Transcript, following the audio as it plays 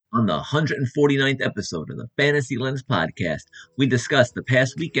On the 149th episode of the Fantasy Lens podcast, we discuss the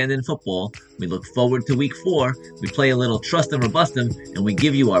past weekend in football, we look forward to week 4, we play a little Trust 'em or Bust 'em, and we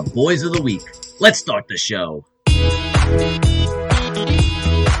give you our Boys of the Week. Let's start the show.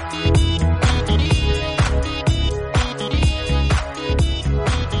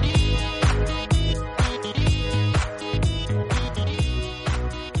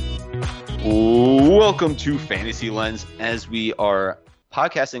 Welcome to Fantasy Lens, as we are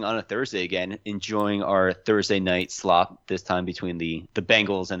podcasting on a Thursday again, enjoying our Thursday night slop, this time between the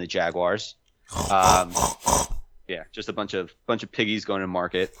Bengals and the Jaguars. Yeah, just a bunch of piggies going to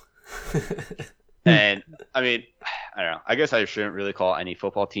market. And, I mean, I don't know. I guess I shouldn't really call any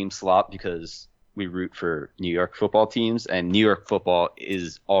football team slop because we root for New York football teams, and New York football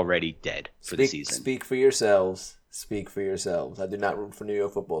is already dead for the season. Speak for yourselves. Speak for yourselves. I do not root for New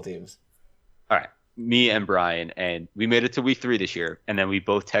York football teams. All right. Me and Brian, and we made it to week 3 this year, and then we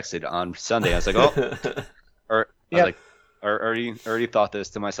both texted on Sunday. I was like, I already thought this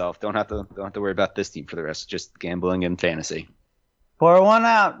to myself. Don't have to worry about this team for the rest. Just gambling and fantasy. Pour one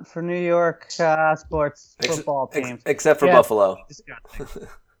out for New York sports football teams, except for Buffalo.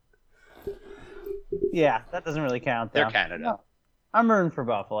 Yeah, that doesn't really count. Though. They're Canada. No, I'm rooting for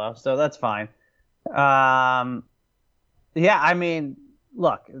Buffalo, so that's fine. Yeah, I mean,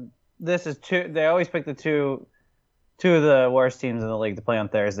 look. This is two. They always pick the two of the worst teams in the league to play on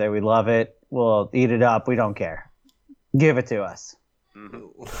Thursday. We love it. We'll eat it up. We don't care. Give it to us.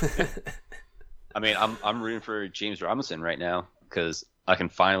 Mm-hmm. I mean, I'm rooting for James Robinson right now because I can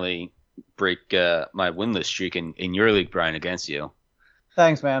finally break my winless streak in your league, Brian, against you.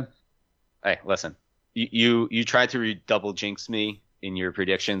 Thanks, man. Hey, listen. You tried to double jinx me in your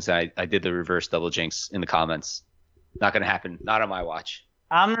predictions. I did the reverse double jinx in the comments. Not gonna happen. Not on my watch.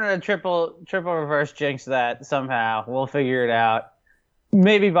 I'm gonna triple reverse jinx that somehow. We'll figure it out.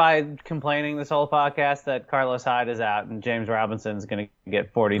 Maybe by complaining this whole podcast that Carlos Hyde is out and James Robinson's gonna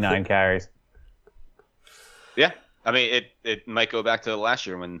get 49 carries. Yeah, I mean it might go back to last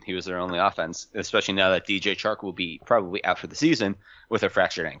year when he was their only offense, especially now that DJ Chark will be probably out for the season with a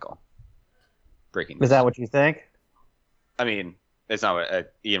fractured ankle. Breaking news. Is that what you think? I mean, it's not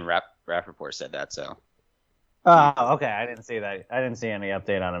what Ian Rappaport said that, so. Oh, okay. I didn't see that. I didn't see any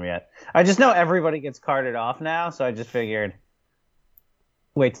update on him yet. I just know everybody gets carted off now, so I just figured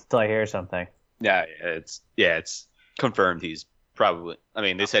wait till I hear something. Yeah, it's confirmed he's probably. I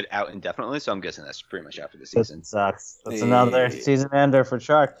mean, they said out indefinitely, so I'm guessing that's pretty much out for the season. That sucks. That's another season ender for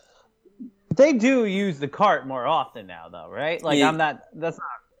Chark. They do use the cart more often now, though, right? Like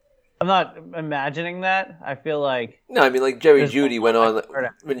I'm not imagining that. I feel like no. I mean, like Jerry Jeudy went on.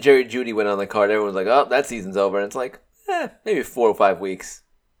 When Jerry Jeudy went on the card, everyone was like, "Oh, that season's over." And it's like, maybe 4 or 5 weeks,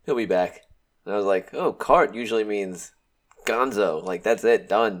 he'll be back. And I was like, "Oh, cart usually means Gonzo. Like that's it,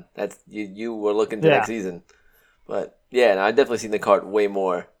 done. That's you were looking to next season." But yeah, no, I've definitely seen the cart way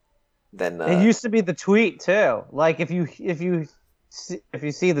more than. It used to be the tweet too. Like if you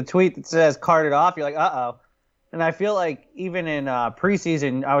see the tweet that says "carted off," you're like, "Uh oh." And I feel like even in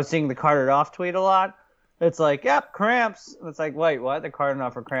preseason, I was seeing the carted off tweet a lot. It's like, yep, cramps. And it's like, wait, what? They're carting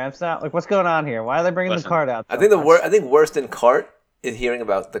off for cramps now? Like, what's going on here? Why are they bringing the cart out? I think I think worse than cart is hearing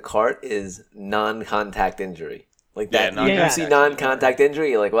about the cart is non-contact injury. Like that, you see non-contact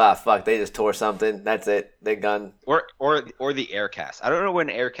injury, you're like, wow, fuck, they just tore something. That's it, they're gone. Or the air cast. I don't know when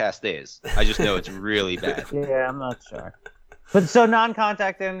air cast is. I just know it's really bad. Yeah, I'm not sure. But so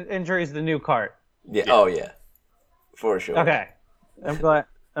non-contact injury is the new cart. Yeah. Oh yeah. For sure. Okay, I'm glad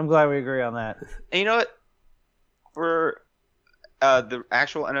we agree on that. And you know what? For the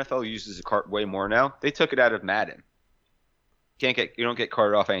actual NFL uses the cart way more now. They took it out of Madden. You don't get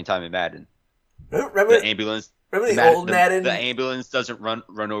carted off anytime in Madden. Remember the ambulance? Remember the old Madden? The ambulance doesn't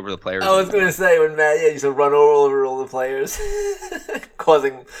run over the players. I was going to say when Madden used to run over all the players,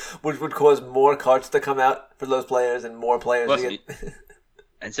 which would cause more carts to come out for those players and more players to get.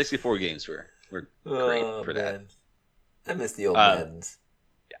 And 64 games were great for that. Man. I miss the old Maddens.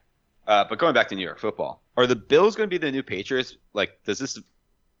 Yeah. But going back to New York football, are the Bills going to be the new Patriots? Like, is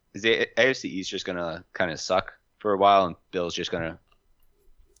the AFC East just going to kind of suck for a while, and Bills just going to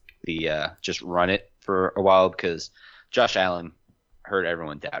be just run it for a while because Josh Allen heard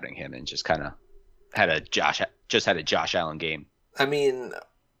everyone doubting him and just kind of had a Josh Allen game. I mean,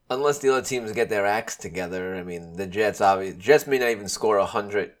 unless the other teams get their acts together, I mean, the Jets may not even score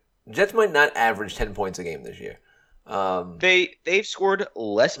 100. Jets might not average 10 points a game this year. They've scored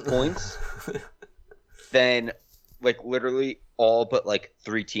less points than like literally all but like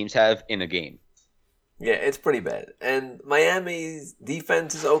 3 teams have in a game. Yeah, it's pretty bad. And Miami's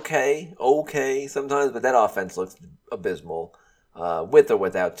defense is okay sometimes, but that offense looks abysmal. With or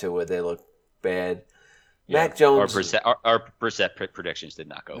without Tua, they look bad. Yeah. Mac Jones. Our percent predictions did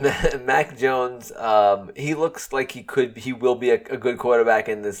not go. Mac Jones. He looks like he will be a good quarterback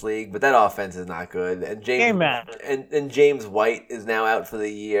in this league, but that offense is not good. And James White is now out for the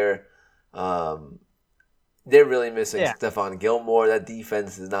year. They're really missing Stephon Gilmore. That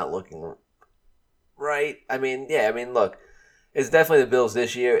defense is not looking right. Look, it's definitely the Bills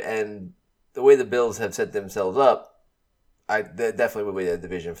this year, and the way the Bills have set themselves up, they definitely will be the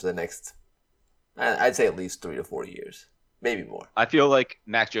division for the next, I'd say at least 3 to 4 years, maybe more. I feel like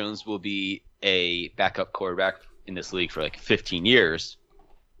Mac Jones will be a backup quarterback in this league for like 15 years.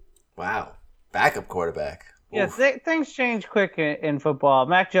 Wow. Backup quarterback. Yeah, things change quick in football.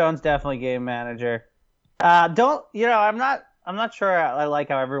 Mac Jones definitely game manager. I'm not sure I like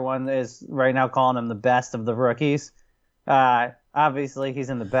how everyone is right now calling him the best of the rookies. Obviously, he's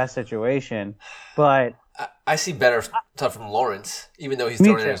in the best situation, but I see better stuff from Lawrence, even though he's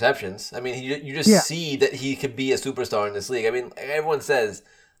throwing interceptions. I mean, you just see that he could be a superstar in this league. I mean, everyone says,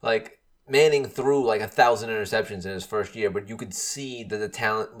 like, Manning threw like 1,000 interceptions in his first year, but you could see that the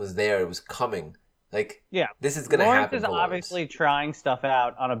talent was there. It was coming. Like, this is going to happen. Lawrence is obviously trying stuff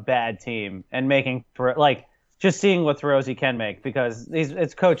out on a bad team and making just seeing what throws he can make, because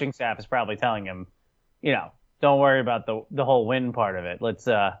its coaching staff is probably telling him, don't worry about the whole win part of it. Let's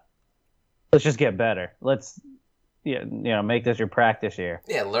just get better. Let's make this your practice year.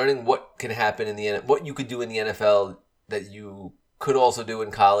 Yeah, learning what can happen what you could do in the NFL that you could also do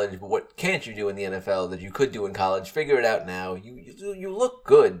in college, but what can't you do in the NFL that you could do in college? Figure it out now. You look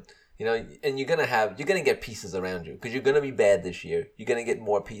good. And you're gonna get pieces around you, because you're gonna be bad this year. You're gonna get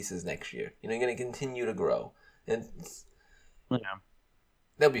more pieces next year. You're gonna continue to grow, and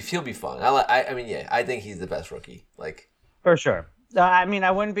he'll be fun. I think he's the best rookie, like, for sure.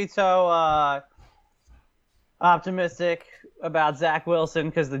 I wouldn't be so optimistic about Zach Wilson,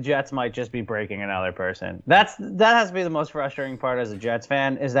 because the Jets might just be breaking another person. That has to be the most frustrating part as a Jets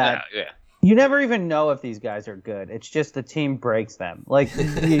fan, is that. You never even know if these guys are good. It's just the team breaks them. Like,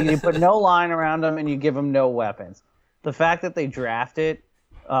 you put no line around them and you give them no weapons. The fact that they drafted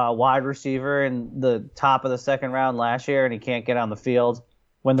wide receiver in the top of the second round last year and he can't get on the field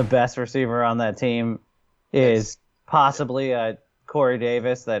when the best receiver on that team is possibly Corey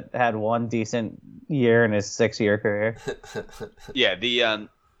Davis that had one decent year in his 6-year career. Yeah,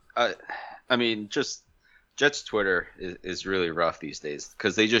 just Jets Twitter is really rough these days,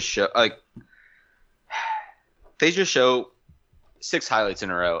 because they just show 6 highlights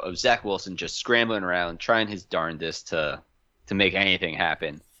in a row of Zach Wilson just scrambling around, trying his darndest to make anything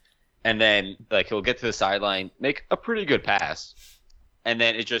happen, and then he'll get to the sideline, make a pretty good pass, and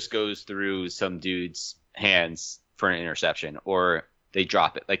then it just goes through some dude's hands for an interception, or they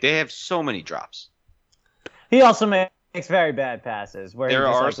drop it. Like, they have so many drops. He also makes very bad passes. Where there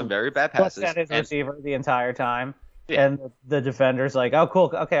are some very bad passes. Looks at his receiver the entire time, and the defender's like, "Oh, cool.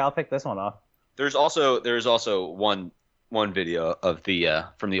 Okay, I'll pick this one off." There's also one video of the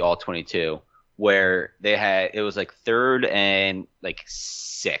from the All-22 where it was like 3rd and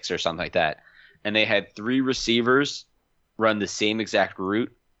 6 or something like that, and they had 3 receivers run the same exact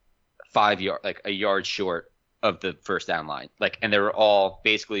route, 5 yard, a yard short of the first down line, and they were all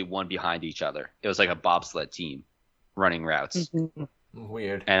basically one behind each other. It was like a bobsled team running routes.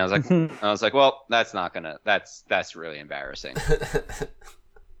 Weird. And I was like, well, that's really embarrassing.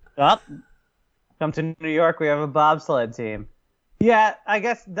 Well, come to New York, we have a bobsled team. Yeah, I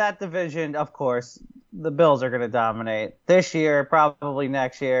guess that division, of course, the Bills are going to dominate this year, probably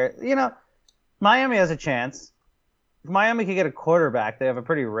next year. Miami has a chance. If Miami could get a quarterback, they have a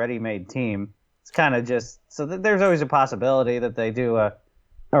pretty ready-made team. It's kind of just so there's always a possibility that they do a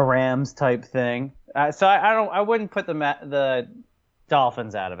Rams type thing. So I wouldn't put the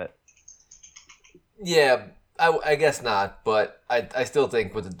Dolphins out of it. Yeah, I guess not, but I still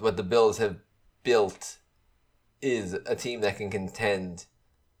think what the Bills have built is a team that can contend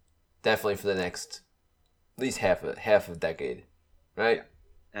definitely for the next at least half a decade, right?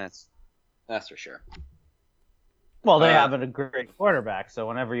 That's for sure. Well, they have a great quarterback, so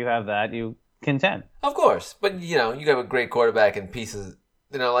whenever you have that, you contend. Of course, but you have a great quarterback and pieces.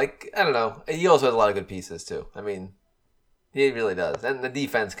 I don't know. He also has a lot of good pieces too. I mean, he really does, and the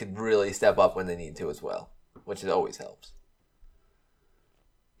defense could really step up when they need to as well, which always helps.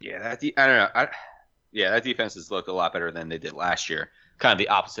 Yeah, I don't know. That defense has looked a lot better than they did last year. Kind of the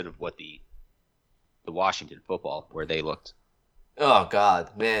opposite of what the Washington football, where they looked. Oh God,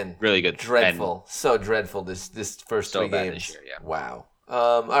 man, really good, dreadful, so dreadful. This first 3 games. This year, yeah. Wow.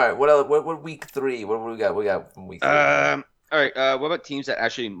 All right. What else? What week 3? What do we got? We got from week 3. All right. What about teams that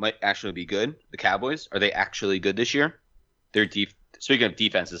might actually be good? The Cowboys, are they actually good this year? speaking of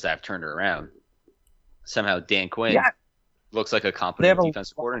defenses that have turned it around, somehow Dan Quinn looks like a competent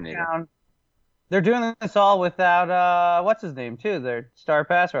defensive coordinator. They're doing this all without what's his name too, their star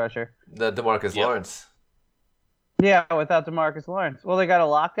pass rusher. The DeMarcus Lawrence. Yeah, without DeMarcus Lawrence. Well, they got a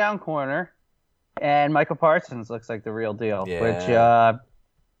lockdown corner, and Michael Parsons looks like the real deal, which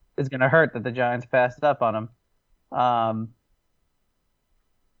is going to hurt that the Giants passed up on him.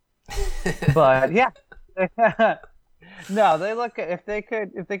 But yeah, no, they look if they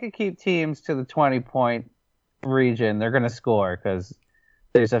could keep teams to the 20-point region, they're going to score because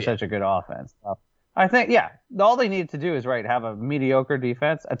they just have such a good offense. So I think all they need to do is have a mediocre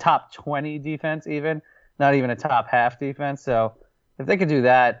defense, a top 20 defense, even not even a top half defense. So if they could do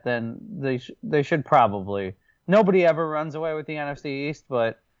that, then they should probably. Nobody ever runs away with the NFC East,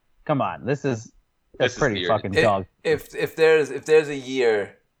 but come on, that's pretty fucking dog. If there's a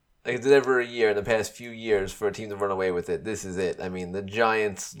year. Like, if there's ever a year in the past few years for a team to run away with it, this is it. I mean, the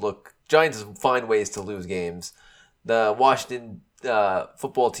Giants find ways to lose games. The Washington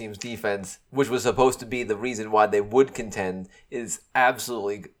football team's defense, which was supposed to be the reason why they would contend, is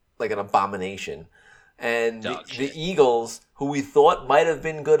absolutely like an abomination. And the Eagles, who we thought might have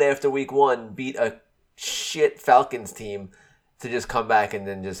been good after week 1, beat a shit Falcons team to just come back and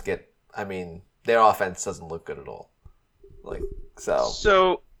then just get. I mean, their offense doesn't look good at all.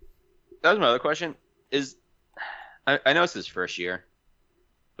 So. That was my other question. I know it's his first year,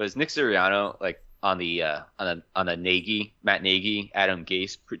 but is Nick Sirianno on the Matt Nagy, Adam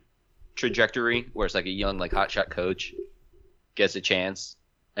Gase trajectory, where it's like a young hotshot coach gets a chance,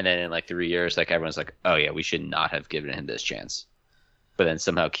 and then in 3 years, everyone's like, oh yeah, we should not have given him this chance, but then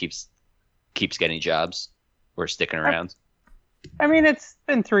somehow keeps getting jobs or sticking around. I mean, it's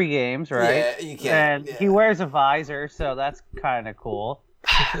been 3 games, right? Yeah, you can't. And he wears a visor, so that's kind of cool.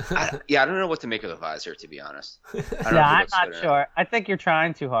 I don't know what to make of the visor, to be honest. I'm not sure. I think you're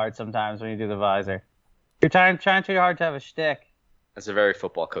trying too hard sometimes when you do the visor. You're trying too hard to have a shtick. That's a very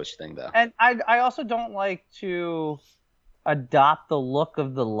football coach thing, though. And I also don't like to adopt the look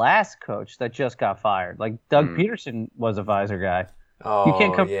of the last coach that just got fired. Like Doug Peterson was a visor guy. Oh, you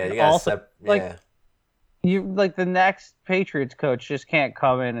can't come the next Patriots coach just can't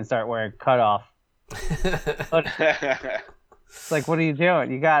come in and start wearing cutoff. It's like, what are you doing?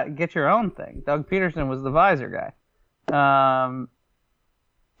 You got to get your own thing. Doug Peterson was the visor guy.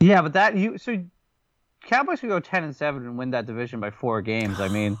 So Cowboys could go 10-7 and win that division by 4 games. I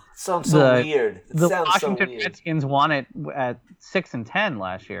mean, sounds so weird. The Washington Redskins won it at 6-10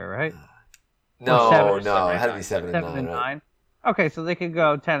 last year, right? No, it had to be 7-9. Right? Okay, so they could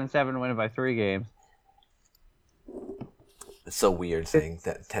go 10-7 and win it by 3 games. It's so weird saying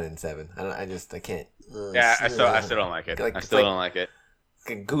that 10-7. I can't. I still don't like it. I still don't like it.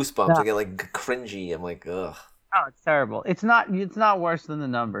 Get goosebumps. I get cringy. I'm like, ugh. Oh, it's terrible. It's not worse than the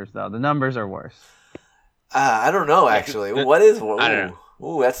numbers though. The numbers are worse. I don't know actually. What is? I don't know.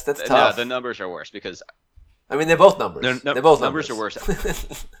 Ooh, that's tough. No, the numbers are worse because. I mean, they're both numbers. They're both numbers are worse.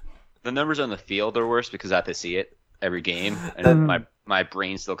 The numbers on the field are worse because I have to see it every game, and my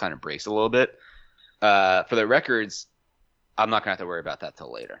brain still kind of breaks a little bit. For the records, I'm not gonna have to worry about that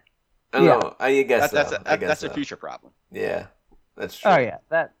till later. I guess that's a future problem. Yeah, that's true. Oh yeah,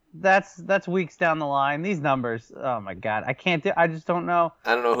 that's weeks down the line. These numbers, oh my god, I just don't know.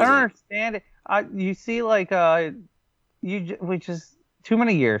 I don't know. I don't understand it. You see, which is too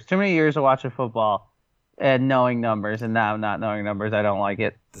many years of watching football and knowing numbers, and now not knowing numbers. I don't like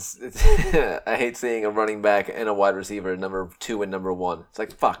it. I hate seeing a running back and a wide receiver, number 2 and number 1. It's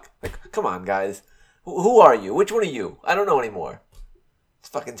like, fuck. Like, come on, guys. Who are you? Which one are you? I don't know anymore. It's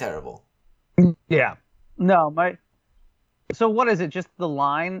fucking terrible. Yeah. No, So what is it? Just the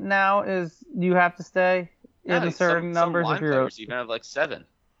line now is you have to stay in a certain numbers if you're. You can have 7.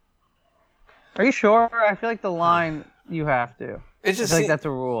 Are you sure? I feel like the line you have to. It's just that's a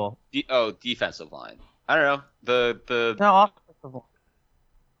rule. Defensive line. I don't know the. No, offensive line.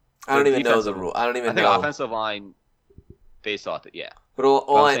 I don't even know the rule. I think offensive line based off it. Yeah. But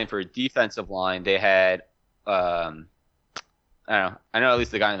I'm saying for defensive line, they had. I don't know. I know at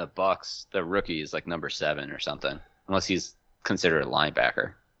least the guy in the Bucks, the rookie, is number 7 or something, unless he's considered a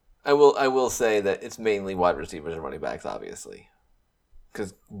linebacker. I will say that it's mainly wide receivers and running backs, obviously.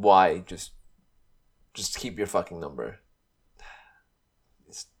 Because why just keep your fucking number?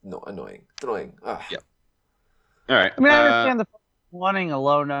 It's annoying. It's annoying. Ugh. Yeah. All right. I mean, I understand the wanting a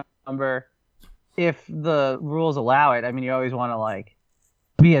low number if the rules allow it. I mean, you always want to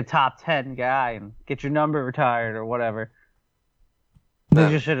be a top 10 guy and get your number retired or whatever. They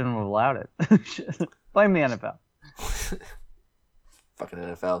just shouldn't have allowed it. Blame the NFL. Fucking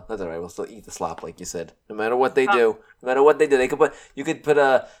NFL. That's all right. We'll still eat the slop, like you said. No matter what they do, you could put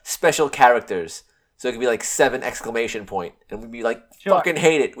special characters. So it could be like 7 exclamation point, and we'd be like, fucking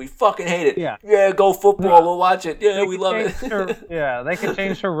hate it. We fucking hate it. Yeah, go football. We'll watch it. Yeah, we love it. They could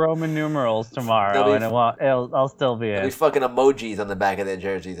change her Roman numerals tomorrow, and I'll still be There'll be fucking emojis on the back of their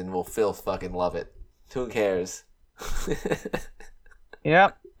jerseys, and we'll fucking love it. Who cares?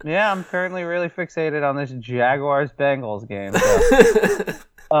 Yep. Yeah, I'm currently really fixated on this Jaguars-Bengals game. So.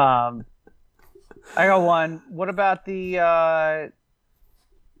 I got one. What about the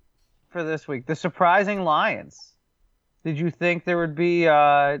for this week, the surprising Lions? Did you think there would be? We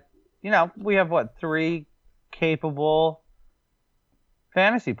have 3 capable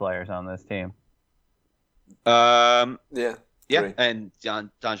fantasy players on this team. Yeah, and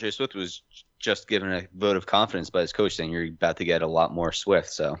DeAndre Swift was just given a vote of confidence by his coach saying you're about to get a lot more Swift.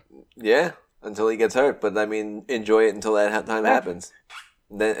 So yeah, until he gets hurt. But I mean, enjoy it until that time happens,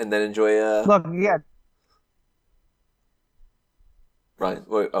 and then enjoy. Look, yeah. Brian,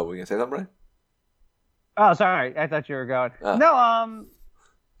 were you gonna say something, Brian? Oh, sorry, I thought you were going. No,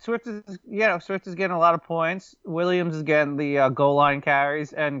 Swift is getting a lot of points. Williams is getting the goal line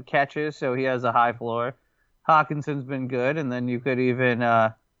carries and catches, so he has a high floor. Hawkinson's been good, and then you could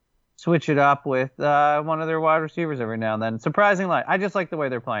even switch it up with one of their wide receivers every now and then. Surprisingly, I just like the way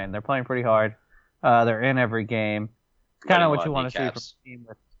they're playing. They're playing pretty hard. They're in every game. It's kind of what you want to see from a team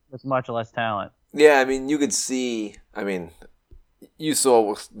with much less talent. Yeah, I mean, you could see. I mean, you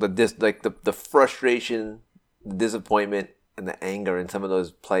saw the frustration, the disappointment, and the anger in some of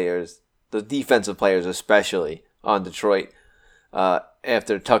those players, the defensive players especially, on Detroit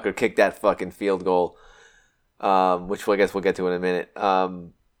after Tucker kicked that fucking field goal, which I guess we'll get to in a minute.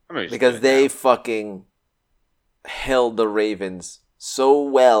 Because they fucking held the Ravens so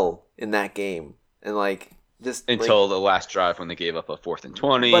well in that game, and just until the last drive when they gave up a 4th and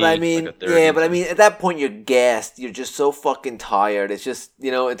 20. But I mean, at that point you're gassed. You're just so fucking tired. It's just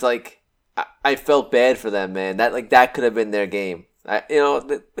it's like I felt bad for them, man. That could have been their game.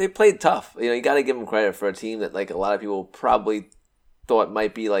 They played tough. You got to give them credit for a team that a lot of people probably thought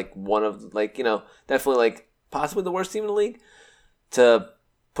might be one of definitely possibly the worst team in the league to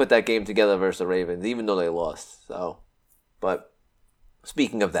put that game together versus the Ravens, even though they lost. So, but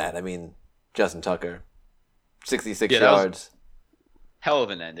speaking of that, I mean, Justin Tucker, 66 yards. Hell of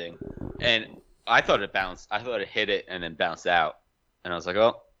an ending. And I thought it bounced. I thought it hit it and then bounced out. And I was like,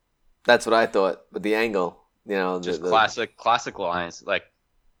 oh. That's what I thought. But the angle, Just classic Lions.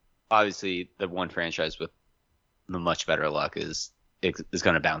 Obviously, the one franchise with the much better luck is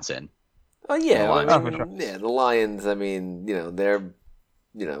going to bounce in. Oh, yeah. The Lions, I mean, they're...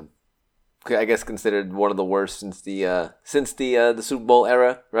 I guess considered one of the worst since the Super Bowl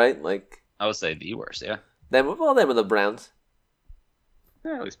era, right? I would say the worst, yeah. Them and the Browns.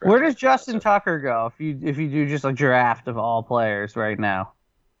 Yeah, at least Where does Justin Tucker go if you do just a draft of all players right now?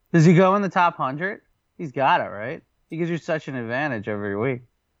 Does he go in the top 100? He's got it, right? He gives you such an advantage every week.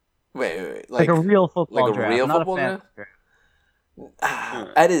 Wait. Like a real football draft. Real not football draft?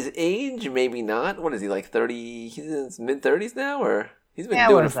 At his age, maybe not. What is he, 30? He's in his mid-30s now, or... He's been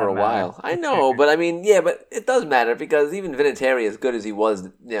doing it for a while. I know, but I mean, yeah, but it does matter because even Vinatieri, as good as he was,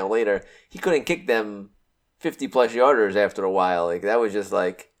 later, he couldn't kick them 50-plus yarders after a while. That was just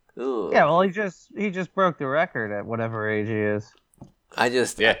ugh. Yeah, well, he just broke the record at whatever age he is.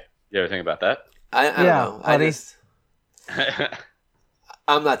 Yeah. You ever think about that? I don't know. Buddy.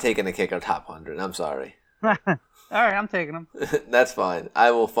 I'm not taking a kicker top 100. I'm sorry. All right, I'm taking him. That's fine.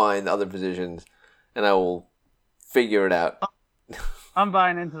 I will find other positions, and I will figure it out. I'm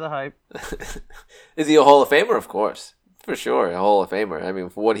buying into the hype. Is he a Hall of Famer? Of course. For sure, a Hall of Famer. I mean,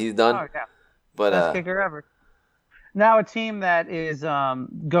 for what he's done. Oh, yeah. But, best kicker ever. Now a team that is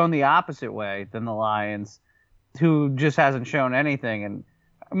going the opposite way than the Lions, who just hasn't shown anything, and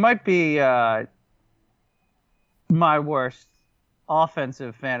might be my worst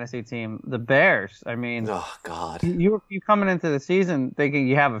offensive fantasy team, the Bears. I mean, oh God, you coming into the season thinking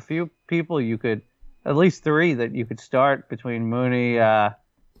you have a few people you could. At least 3 that you could start between Mooney,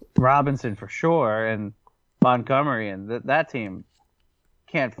 Robinson for sure, and Montgomery, and that team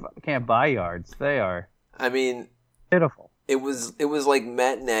can't buy yards. They are. I mean, pitiful. It was like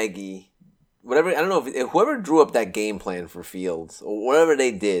Matt Nagy, whatever. I don't know if whoever drew up that game plan for Fields or whatever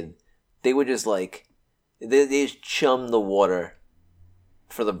they did, they would just they just chum the water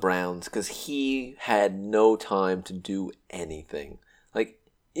for the Browns because he had no time to do anything.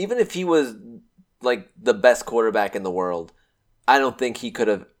 Even if he was the best quarterback in the world, I don't think he could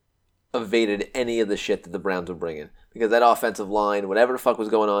have evaded any of the shit that the Browns were bringing. Because that offensive line, whatever the fuck was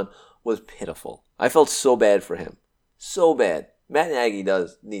going on, was pitiful. I felt so bad for him. So bad. Matt Nagy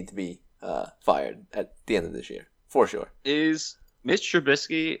does need to be fired at the end of this year, for sure. Is Mitch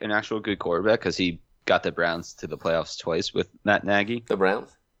Trubisky an actual good quarterback? Because he got the Browns to the playoffs twice with Matt Nagy. The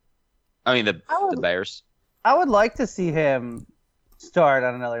Browns? I mean, the Bears. I would like to see him start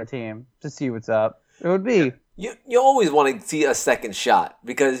on another team to see what's up. It would be. You always want to see a second shot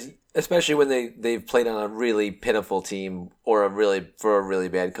because, especially when they've played on a really pitiful team or for a really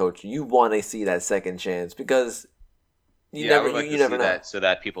bad coach, you want to see that second chance because you never know. That so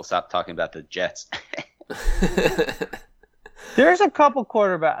that people stop talking about the Jets. There's a couple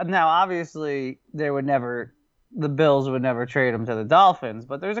quarterbacks. Now, obviously, the Bills would never trade him to the Dolphins,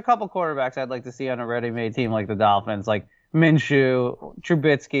 but there's a couple quarterbacks I'd like to see on a ready-made team like the Dolphins, like Minshew,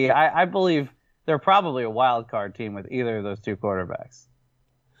 Trubisky. I believe they're probably a wild card team with either of those two quarterbacks.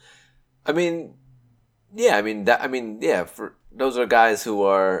 For those are guys who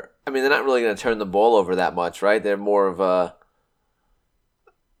are. I mean, they're not really going to turn the ball over that much, right? They're more of a.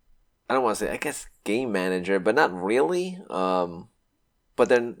 I don't want to say, I guess, game manager, but not really. But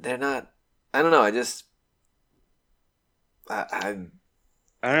they're not. I don't know. I don't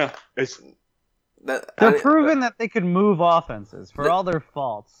know. They're proven that they can move offenses for all their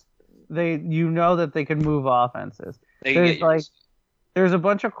faults. That they can move offenses. There's a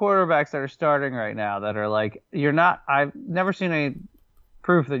bunch of quarterbacks that are starting right now that are like, I've never seen any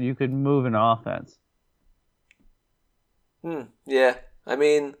proof that you could move an offense. Yeah. I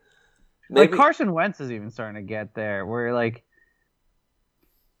mean, maybe. Like Carson Wentz is even starting to get there where like,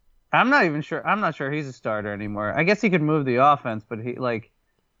 I'm not sure he's a starter anymore. I guess he could move the offense, but he's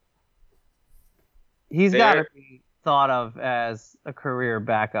got to be thought of as a career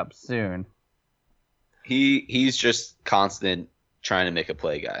backup soon. He's just constant trying to make a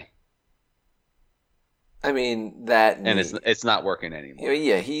play guy. I mean it's not working anymore.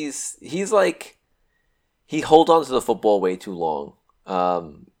 Yeah, he's like he holds on to the football way too long.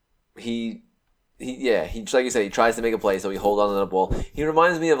 He like you said, he tries to make a play, so he holds on to the ball. He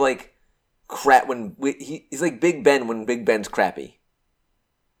reminds me of like crap he's like Big Ben when Big Ben's crappy.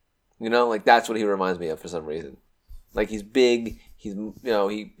 You know, like that's what he reminds me of for some reason. Like he's big, he's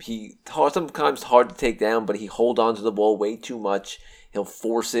he sometimes hard to take down, but he holds on to the ball way too much. He'll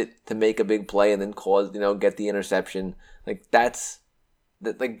force it to make a big play and then get the interception. Like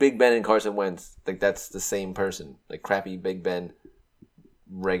like Big Ben and Carson Wentz. Like that's the same person. Like crappy Big Ben,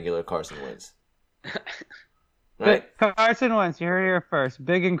 regular Carson Wentz. Right? Carson Wentz, you heard it here first.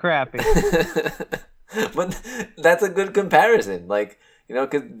 Big and crappy. But that's a good comparison. Like,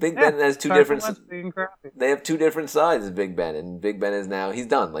 because Big Ben has two different. They have two different sides of Big Ben, and Big Ben is now he's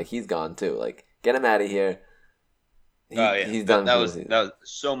done. Like he's gone too. Like get him out of here. He's done. That was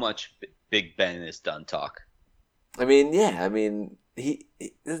so much Big Ben is done talk. I mean, yeah. I mean, he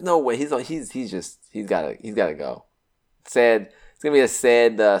there's no way he's gotta go. Sad. It's gonna be a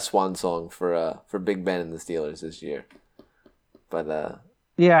sad swan song for Big Ben and the Steelers this year. But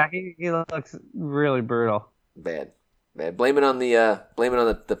yeah, he looks really brutal. Bad. Blame it on the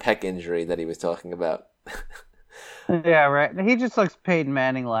pec injury that he was talking about. Yeah, right. He just looks Peyton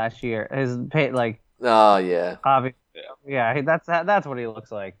Manning last year. Oh yeah. Obviously, yeah. That's what he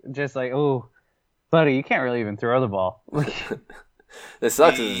looks like. Just like, oh, buddy, you can't really even throw the ball. The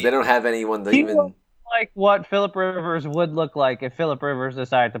sucks is they don't have anyone to even. Like what Phillip Rivers would look like if Phillip Rivers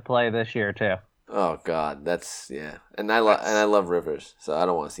decided to play this year too. Oh God, and I love Rivers, so I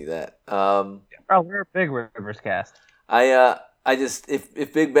don't want to see that. We're a big Rivers cast. I just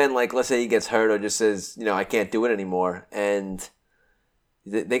if Big Ben, like, let's say he gets hurt or just says, I can't do it anymore, and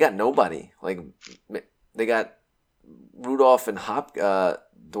they got nobody. Like they got Rudolph and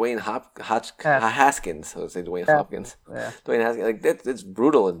Dwayne Haskins. I would say Dwayne Hopkins. Yeah. Dwayne Haskins. Like it's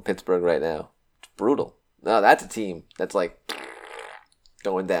brutal in Pittsburgh right now. It's brutal. No, that's a team that's like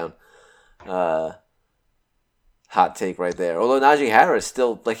going down. Hot take right there. Although Najee Harris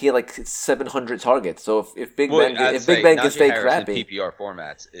still he had 700 targets. So if Big Ben can stay Harris crappy in PPR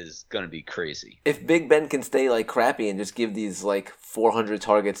formats is gonna be crazy. If Big Ben can stay crappy and just give these 400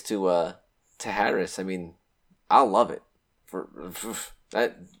 targets to Harris, I mean, I'll love it.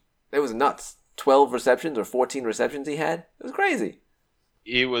 It was nuts. 12 receptions or 14 receptions he had. It was crazy.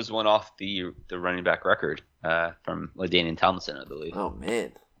 He was one off the running back record from LaDainian Tomlinson, I believe. Oh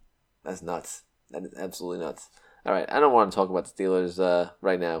man, that's nuts. That is absolutely nuts. All right, I don't want to talk about the Steelers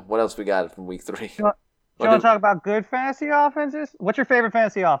right now. What else we got from week 3? You want to talk about good fantasy offenses? What's your favorite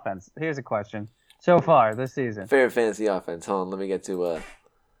fantasy offense? Here's a question so far this season. Favorite fantasy offense. Hold on, let me get to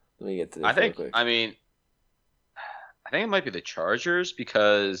this. I think. Real quick. I mean, I think it might be the Chargers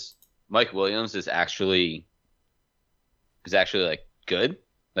because Mike Williams is actually good,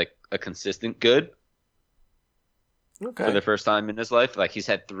 like a consistent good. Okay. for the first time in his life. Like he's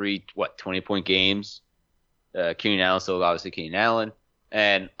had 3 20-point games. Keenan Allen still obviously Keenan Allen,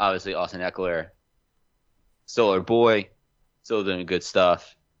 and obviously Austin Eckler, still our boy, still doing good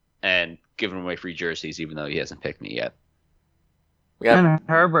stuff, and giving away free jerseys even though he hasn't picked me yet. And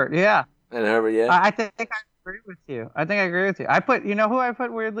Herbert, yeah. And Herbert, yeah. I think I agree with you. I put, you know who I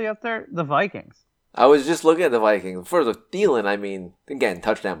put weirdly up there? The Vikings. I was just looking at the Vikings. For the Thielen, I mean, again,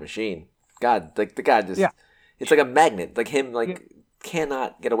 touchdown machine. God, like the guy just, it's like a magnet. Like him,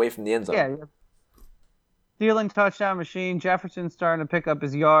 cannot get away from the end zone. Yeah. Thielen touchdown machine. Jefferson's starting to pick up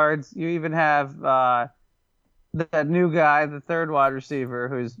his yards. You even have that new guy, the third wide receiver,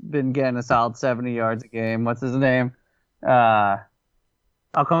 who's been getting a solid 70 yards a game. What's his name? I'll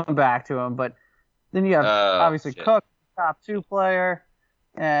come back to him. But then you have obviously Cook, top 2 player.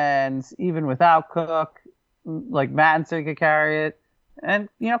 And even without Cook, like Madison could carry it. And,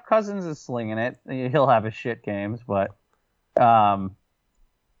 Cousins is slinging it. He'll have his shit games, but they've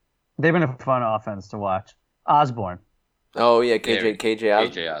been a fun offense to watch. Osborne. Oh, yeah, KJ Osborne.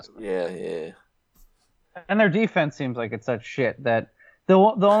 KJ Osborne. Yeah. And their defense seems like it's such shit that the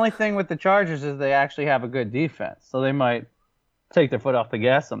only thing with the Chargers is they actually have a good defense. So they might take their foot off the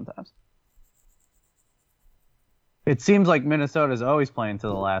gas sometimes. It seems like Minnesota's always playing to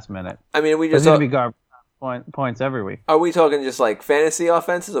the last minute. I mean, There's going to be garbage points every week. Are we talking just like fantasy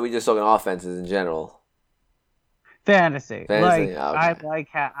offenses, or are we just talking offenses in general? Fantasy. Okay.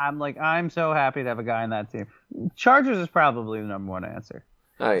 I'm so happy to have a guy in that team. Chargers is probably the number one answer.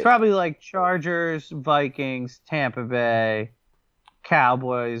 Oh, It's probably like Chargers, Vikings, Tampa Bay,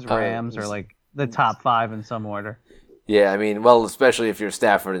 Cowboys, Rams are like the top 5 in some order. Yeah, I mean, well, especially if you're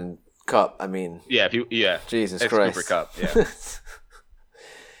Stafford and Cup. I mean, Jesus Christ, Cooper Cup, yeah.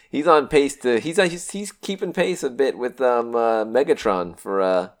 He's on pace to he's keeping pace a bit with Megatron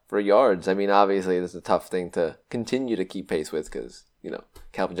for yards. I mean, obviously, this is a tough thing to continue to keep pace with because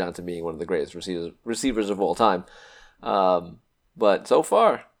Calvin Johnson being one of the greatest receivers of all time. But so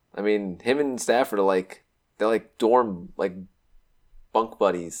far, I mean, him and Stafford are they're like dorm bunk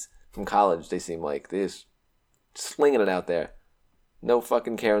buddies from college. They seem like they're just slinging it out there. No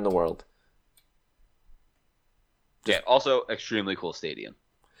fucking care in the world. Yeah, also extremely cool stadium.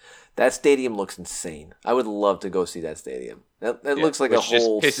 That stadium looks insane. I would love to go see that stadium. That looks like a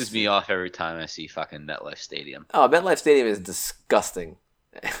whole... Which just pisses me off every time I see fucking MetLife Stadium. Oh, MetLife Stadium is disgusting.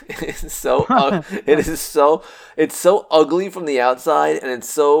 It's so... It's so ugly from the outside, and it's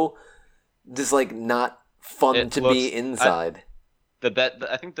so just not fun to be inside.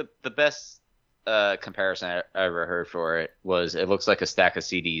 I think the best comparison I ever heard for it was it looks like a stack of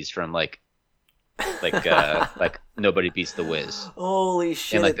CDs from like Nobody Beats the Wiz. Holy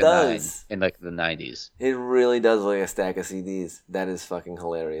shit, it does. In the 90s. It really does look like a stack of CDs. That is fucking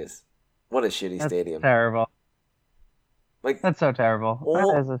hilarious. What a shitty stadium. Terrible. That's so terrible.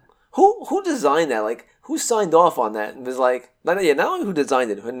 Who designed that? Who signed off on that and was not only who designed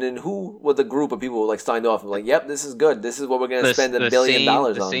it, and then who was the group of people who signed off and yep, this is good. This is what we're going to spend $1 billion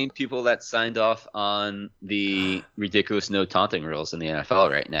on. The same people that signed off on the ridiculous no taunting rules in the NFL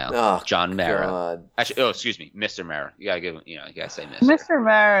right now. Oh, John Mara. God. Actually, excuse me, Mr. Mara. You gotta give him, you gotta say Mr. Mr.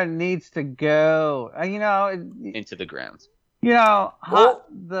 Mara needs to go. Into the ground. The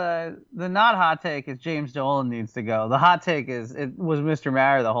not hot take is James Dolan needs to go. The hot take is it was Mr.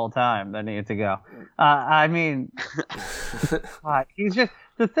 Mara the whole time that needed to go. I mean, he's just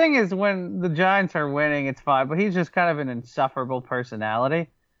the thing is when the Giants are winning, it's fine, but he's just kind of an insufferable personality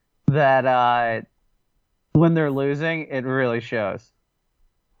that when they're losing, it really shows.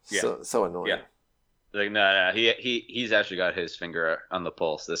 Yeah. So annoying. Yeah. No. He's actually got his finger on the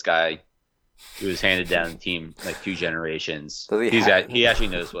pulse. This guy. He was handed down the team 2 generations. He actually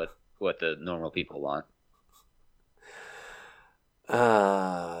knows what the normal people want.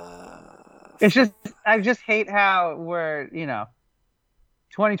 It's just I just hate how we're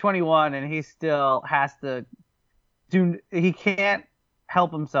 2021 and he still has to do. He can't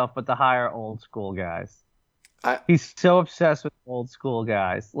help himself but to hire old school guys. He's so obsessed with old school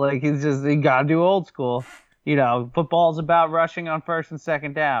guys. He gotta do old school. Football's about rushing on first and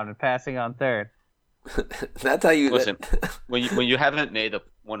second down and passing on third. That's how you listen. when you haven't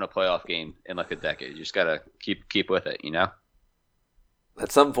won a playoff game in a decade, you just gotta keep with it.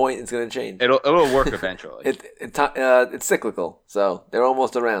 At some point, it's gonna change. It'll work eventually. It's cyclical, so they're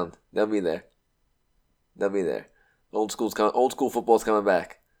almost around. They'll be there. Old school football's coming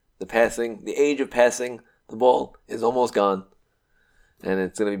back. The age of passing the ball is almost gone, and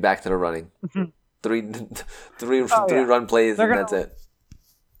it's gonna be back to the running. Three run plays, and that's it.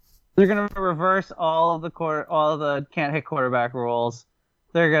 They're gonna reverse all of the can't hit quarterback rules.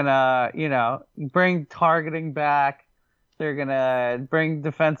 They're gonna, bring targeting back. They're gonna bring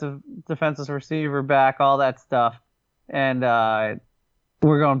defensive receiver back, all that stuff, and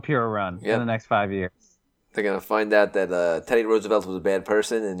we're going pure run in the next 5 years. They're gonna find out that Teddy Roosevelt was a bad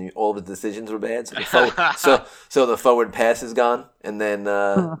person and all of his decisions were bad. So the forward pass is gone, and then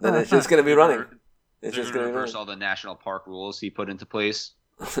it's just gonna be running. It's just gonna reverse all the national park rules he put into place.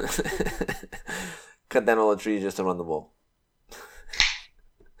 Cut down all the trees just to run the ball.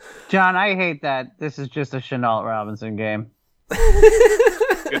 John, I hate that this is just a Chenault Robinson game.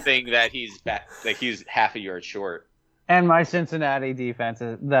 Good thing that he's back, like he's half a yard short. And my Cincinnati defense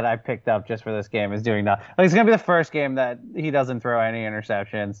that I picked up just for this game is doing nothing. Like, it's gonna be the first game that he doesn't throw any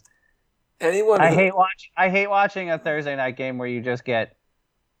interceptions. I hate watching a Thursday night game where you just get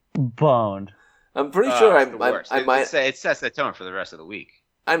boned. I'm pretty sure I might. It sets the tone for the rest of the week.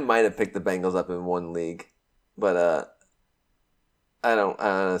 I might have picked the Bengals up in one league, but I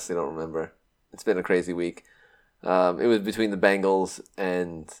honestly don't remember. It's been a crazy week. It was between the Bengals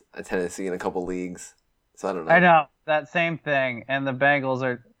and Tennessee in a couple leagues, so I don't know. I know that same thing, and the Bengals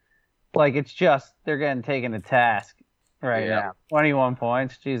are like, it's just they're getting taken to task right now. 21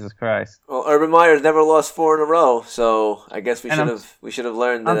 points, Jesus Christ. Well, Urban Meyer's never lost 4 in a row, so I guess we should have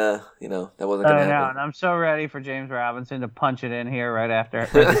learned that that wasn't going to happen. And I'm so ready for James Robinson to punch it in here right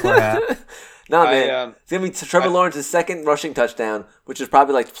before half. No, man. It's going to be Trevor Lawrence's second rushing touchdown, which is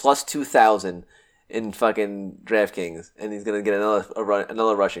probably like plus 2,000 in fucking DraftKings, and he's going to get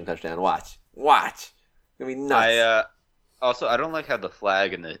another rushing touchdown. Watch. It's going to be nuts. I don't like how the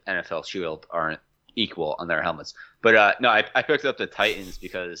flag and the NFL shield aren't equal on their helmets. But, no, I picked up the Titans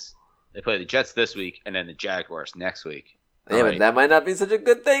because they play the Jets this week and then the Jaguars next week. Yeah, but that might not be such a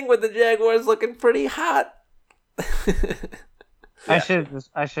good thing with the Jaguars looking pretty hot. I should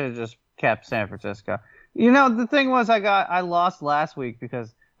have just kept San Francisco. You know, the thing was I lost last week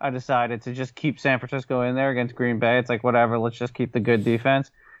because I decided to just keep San Francisco in there against Green Bay. It's like, whatever, let's just keep the good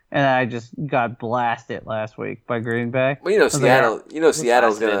defense. And I just got blasted last week by Green Bay. Well, Seattle's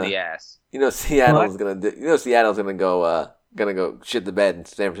gonna in the ass. Seattle's gonna go shit the bed, and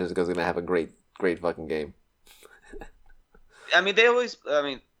San Francisco's gonna have a great fucking game.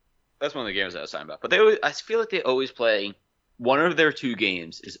 That's one of the games I was talking about. But I feel like they always play one of their two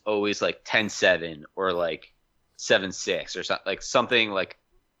games is always like 10-7 or like 7-6 or something like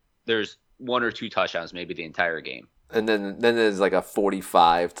there's one or two touchdowns maybe the entire game. And then there's like a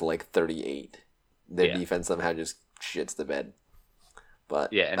 45 to like 38. Their defense somehow just shits the bed.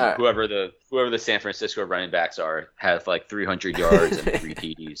 But yeah, and whoever the San Francisco running backs are have like 300 yards and 3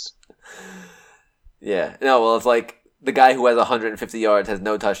 TDs. Yeah. No, well, it's like the guy who has 150 yards has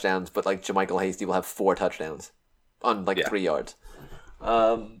no touchdowns, but like JaMychal Hasty will have 4 touchdowns on 3 yards.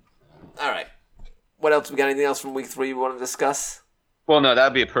 All right. What else? We got anything else from week 3 we want to discuss? Well, no, that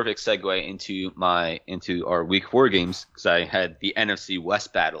would be a perfect segue into our week 4 games because I had the NFC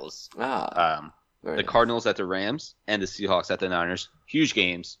West battles. The Cardinals at the Rams and the Seahawks at the Niners. Huge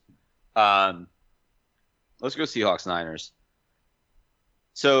games. Let's go Seahawks-Niners.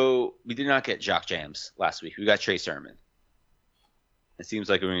 So we did not get Jock Jams last week. We got Trey Sermon. It seems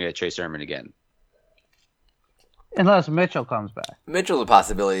like we're going to get Trey Sermon again. Unless Mitchell comes back. Mitchell's a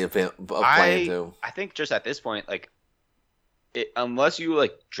possibility of playing too. I think just at this point, unless you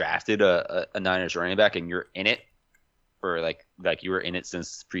drafted a Niners running back and you're in it, or like you were in it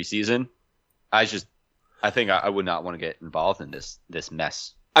since preseason, I think I would not want to get involved in this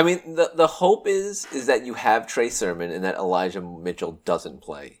mess. I mean, the hope is that you have Trey Sermon and that Elijah Mitchell doesn't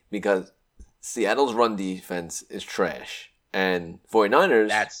play because Seattle's run defense is trash and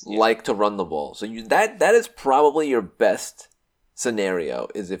 49ers like to run the ball. So that is probably your best scenario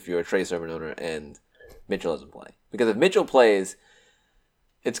is if you're a Trey Sermon owner and Mitchell doesn't play. Because if Mitchell plays,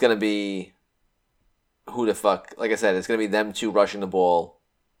 it's going to be who the fuck. Like I said, it's going to be them two rushing the ball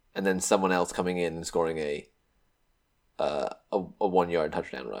and then someone else coming in and scoring a 1-yard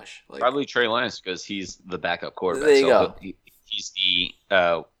touchdown rush. Probably Trey Lance because he's the backup quarterback. There you go. He's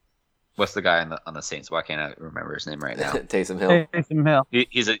the what's the guy on the Saints? Why can't I remember his name right now? Taysom Hill. Taysom Hill.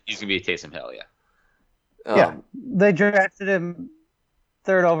 He's gonna be a Taysom Hill. Yeah. Yeah. They drafted him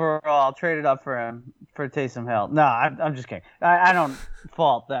 3rd overall. Traded up for him for Taysom Hill. No, I'm just kidding. I don't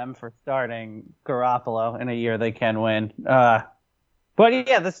fault them for starting Garoppolo in a year they can win. But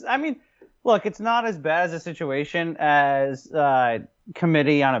yeah, look, it's not as bad as a situation as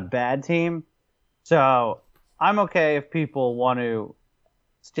committee on a bad team. So I'm okay if people want to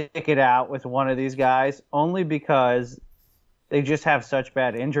stick it out with one of these guys, only because they just have such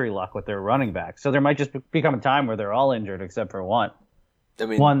bad injury luck with their running backs. So there might just become a time where they're all injured except for one. I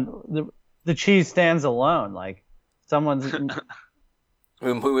mean, the cheese stands alone. Like someone's.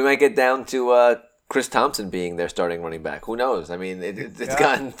 We might get down to Chris Thompson being their starting running back. Who knows? I mean,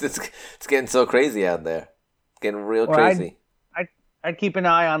 it's getting so crazy out there. It's getting real crazy. I'd keep an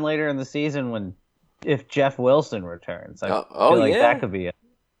eye on later in the season if Jeff Wilson returns. I feel like yeah, that could be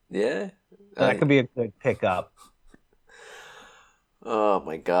that could be a good pickup. Oh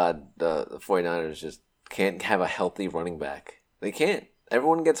my God, the 49ers just can't have a healthy running back. They can't.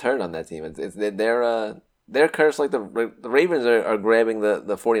 Everyone gets hurt on that team. They're cursed like the Ravens are grabbing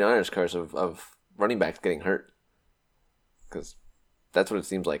the 49ers curse of running backs getting hurt. Because that's what it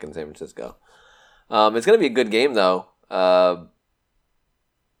seems like in San Francisco. It's going to be a good game, though.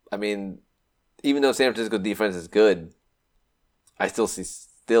 I mean, even though San Francisco defense is good, I still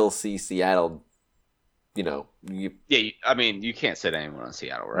see Seattle. I mean, you can't sit anyone on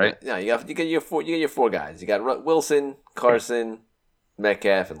Seattle, right? Yeah, you get your four guys. You got Wilson, Carson,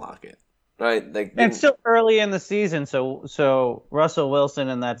 Metcalf, and Lockett. Right, and it's still early in the season, so Russell Wilson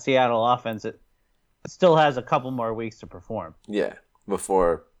and that Seattle offense it still has a couple more weeks to perform. Yeah,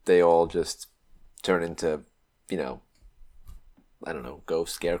 before they all just turn into, I don't know,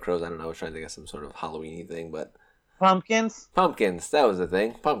 ghost scarecrows. I don't know. I was trying to think of some sort of Halloween-y thing, but pumpkins. That was the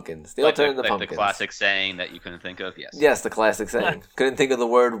thing. Pumpkins. They all turn into pumpkins. The classic saying that you couldn't think of. Yes. Yes, the classic saying. Couldn't think of the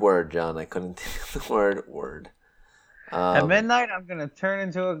word, John. I couldn't think of the word. At midnight, I'm going to turn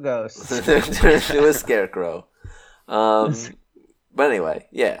into a ghost. Turn into a scarecrow. But anyway,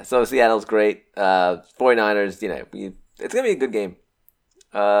 yeah. So Seattle's great. 49ers, it's going to be a good game.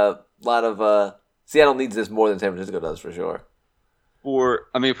 Seattle needs this more than San Francisco does, for sure. For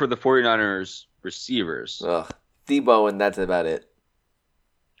the 49ers receivers. Debo, and that's about it.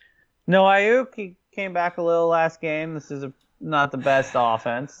 No, Ayuk, he came back a little last game. This is not the best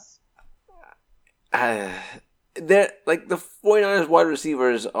offense. The 49ers wide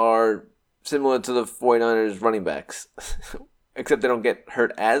receivers are similar to the 49ers running backs, except they don't get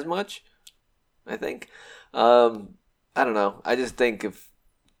hurt as much, I think. I don't know. I just think if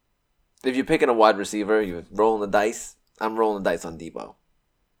you're picking a wide receiver, you're rolling the dice. I'm rolling the dice on Debo.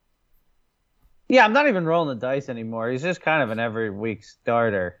 Yeah, I'm not even rolling the dice anymore. He's just kind of an every week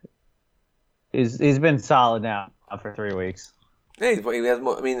starter. He's been solid now for 3 weeks. Yeah, he has. I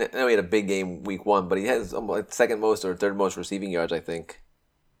know he had a big game week 1, but he has second most or third most receiving yards, I think.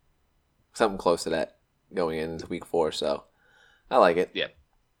 Something close to that going into week 4. So I like it. Yeah.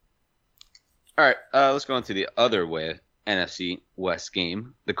 All right, let's go into the other way. NFC West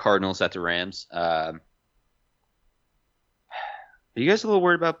game, the Cardinals at the Rams. Are you guys a little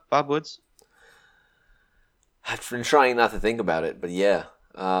worried about Bob Woods? I've been trying not to think about it, but yeah.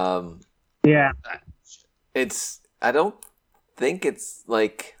 Yeah. I don't think it's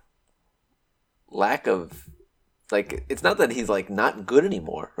lack of it's not that he's not good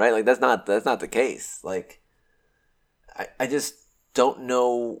anymore, right? That's not the case. I just don't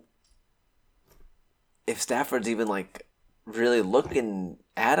know if Stafford's even really looking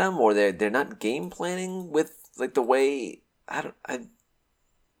at him, or they're not game planning with the way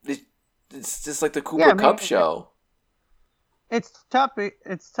it's just like the Cooper Kupp show. It's tough.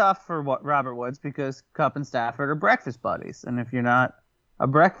 It's tough for Robert Woods because Kupp and Stafford are breakfast buddies, and if you're not a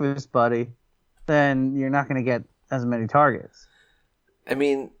breakfast buddy, then you're not going to get as many targets. I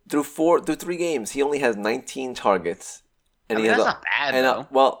mean, through 3 games, he only has 19 targets, and that's not bad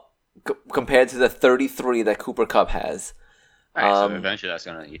though. Compared to the 33 that Cooper Kupp has. All right, so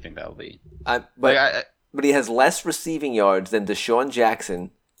eventually you think that'll be. But he has less receiving yards than Deshaun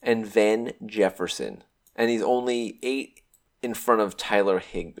Jackson and Van Jefferson, and he's only 8 in front of Tyler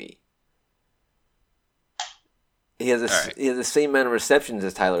Higbee. He has the same amount of receptions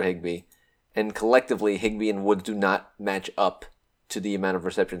as Tyler Higbee, and collectively Higbee and Woods do not match up to the amount of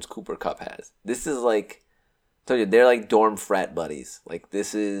receptions Cooper Kupp has. This is I told you, they're like dorm frat buddies.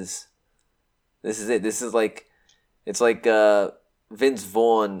 This is it. This is it's like Vince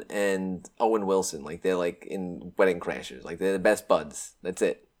Vaughn and Owen Wilson. They're in Wedding Crashers. They're the best buds. That's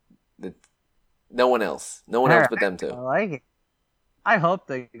it. No one else. No one else but them two. I like it. I hope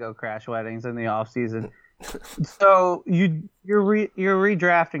they go crash weddings in the off season. So you're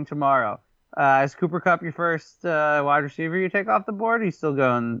redrafting tomorrow. Is Cooper Kupp your first wide receiver you take off the board? Or are you still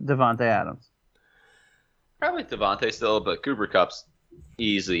going Devontae Adams? Probably Devontae still, but Cooper Kupp's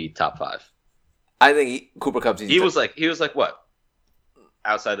easily top 5. I think Cooper Kupp's easy. He was what?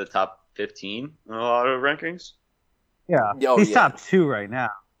 Outside the top 15 in a lot of rankings? Yeah. He's top 2 right now.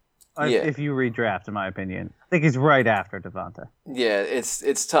 If you redraft, in my opinion. I think he's right after Devontae. Yeah,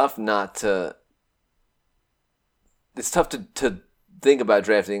 it's tough not to... It's tough to think about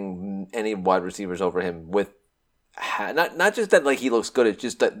drafting any wide receivers over him with... Not just that he looks good, it's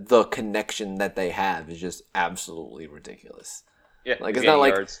just that the connection that they have is just absolutely ridiculous. Yeah, Like he's it's not getting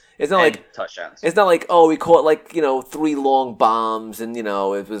like yards it's not and like touchdowns. it's not like, oh, we caught like, 3 long bombs and,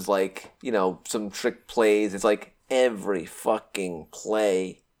 it was like, some trick plays. It's like every fucking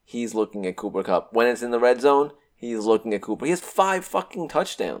play he's looking at Cooper Kupp. When it's in the red zone, he's looking at Cooper. He has 5 fucking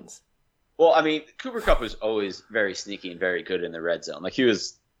touchdowns. Well, I mean, Cooper Kupp was always very sneaky and very good in the red zone. Like he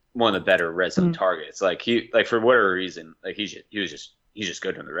was one of the better red zone targets. Like for whatever reason, like he's just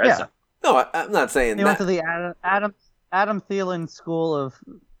good in the red zone. No, I'm not saying He that. went to the Adam Thielen school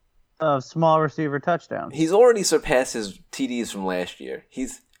of small receiver touchdowns. He's already surpassed his TDs from last year.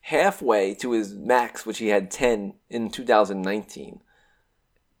 He's halfway to his max, which he had 10 in 2019.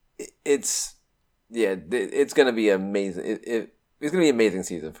 It's going to be amazing. It's going to be an amazing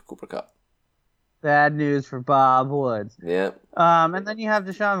season for Cooper Kupp. Bad news for Bob Woods. Yeah. And then you have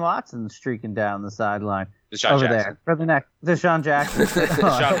Deshaun Watson streaking down the sideline Deshaun over Jackson. there for the next. Deshaun Jackson.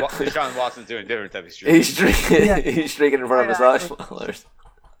 Deshaun Watson's doing a different type of streak. He's streaking. Yeah. He's streaking in front of massage parlors.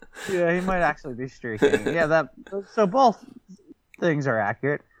 Yeah, he might actually be streaking. Yeah, so both things are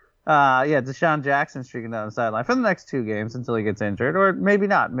accurate. Deshaun Jackson streaking down the sideline for the next 2 games until he gets injured, or maybe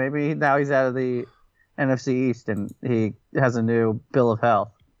not. Maybe now he's out of the NFC East and he has a new bill of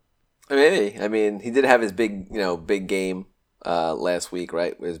health. Maybe. I mean, he did have his big game last week,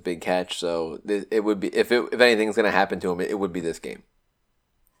 right? With his big catch. So it would be if anything's going to happen to him, it would be this game.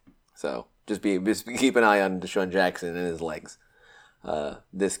 So just keep an eye on Deshaun Jackson and his legs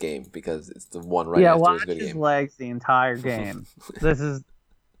this game, because it's the one right after watch his good his game. legs the entire game.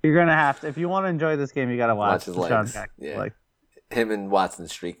 You're gonna have to, if you want to enjoy this game, you got to watch his Deshaun legs. Jackson's Yeah. legs. Him and Watson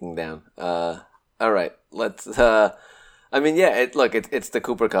streaking down. All right, let's. It's the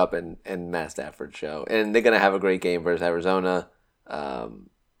Cooper Kupp and Matt Stafford show, and they're gonna have a great game versus Arizona.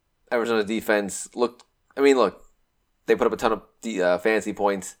 Arizona's defense they put up a ton of fantasy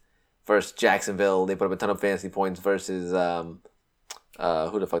points versus Jacksonville. They put up a ton of fantasy points versus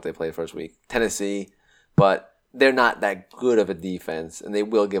who the fuck they played first week? Tennessee, but they're not that good of a defense, and they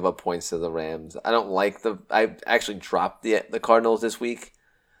will give up points to the Rams. I actually dropped the Cardinals this week,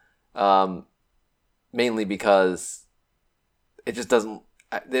 mainly because it just doesn't.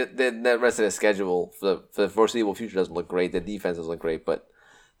 The rest of the schedule for the foreseeable future doesn't look great. The defense doesn't look great, but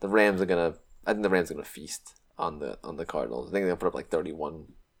the Rams are gonna. I think the Rams are gonna feast on the Cardinals. I think they'll put up like 31,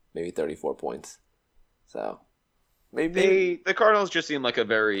 maybe 34 points. So maybe The Cardinals just seem like a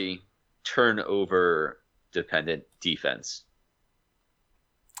very turnover dependent defense.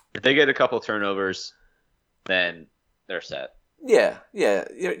 If they get a couple turnovers, then they're set. Yeah,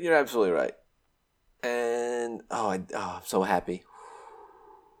 you're absolutely right. And I'm so happy.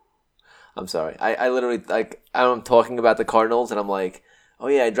 I'm sorry. I literally I'm talking about the Cardinals and I'm like, oh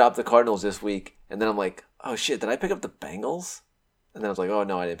yeah, I dropped the Cardinals this week, and then I'm like, oh shit, did I pick up the Bengals? And then I was like, oh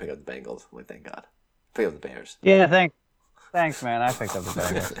no, I didn't pick up the Bengals. I'm like, thank God, I picked up the Bears. Yeah, thanks, man. I picked up the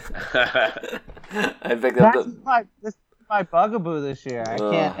Bengals. I picked up This is my bugaboo this year. I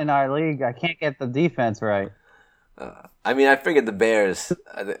can't in our league. I can't get the defense right. I figured the Bears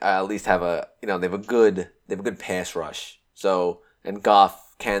at least have they have a good pass rush. So, and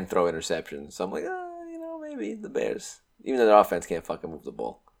Goff can throw interceptions. So I'm like, maybe the Bears, even though their offense can't fucking move the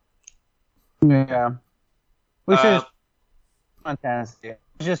ball. Yeah, we should on Tennessee.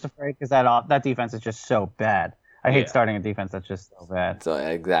 I'm just afraid because that defense is just so bad. I hate starting a defense that's just so bad. So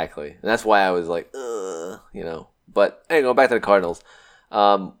exactly, and that's why I was like, But hey, go back to the Cardinals.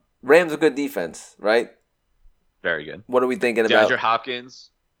 Rams a good defense, right? Very good. What are we thinking about? DeAndre Hopkins,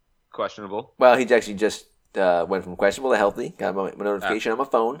 questionable. Well, he actually just went from questionable to healthy. Got my notification on my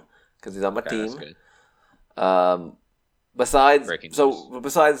phone because he's on my team. That's good.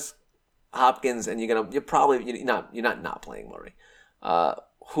 Besides Hopkins, and you're not playing Murray.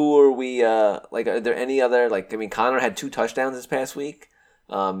 Who are we? Are there any other? Connor had 2 touchdowns this past week.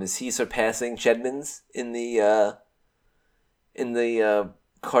 Is he surpassing Chedman's in the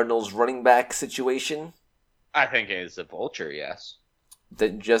Cardinals running back situation? I think it's a vulture, yes.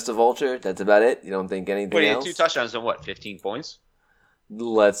 Just a vulture? That's about it? You don't think anything else? 2 touchdowns and 15 points?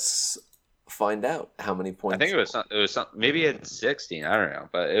 Let's find out how many points. I think it was maybe at 16. I don't know,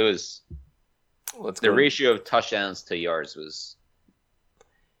 but it was. Let's the go. ratio of touchdowns to yards was.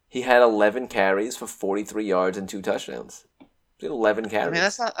 He had 11 carries for 43 yards and 2 touchdowns. He had 11 carries. I mean,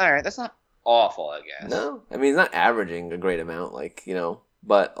 that's not all right. That's not awful, I guess. No, I mean he's not averaging a great amount,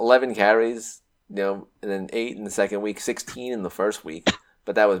 but 11 carries, and then 8 in the second week, 16 in the first week.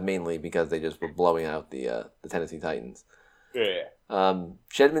 But that was mainly because they just were blowing out the Tennessee Titans. Yeah.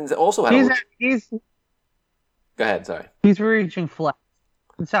 Shedman's also had. He's Go ahead. Sorry. He's reaching flex.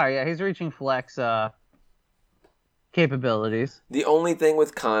 Sorry, yeah, he's reaching flex capabilities. The only thing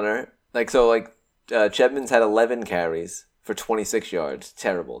with Connor, Chedman's had 11 carries for 26 yards.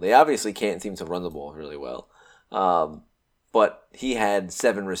 Terrible. They obviously can't seem to run the ball really well. But he had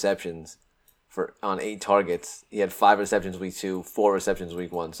 7 receptions on 8 targets. He had 5 receptions week 2, 4 receptions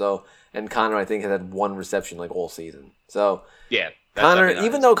week 1. So, and Connor, I think, has had 1 reception like all season. So yeah, Connor,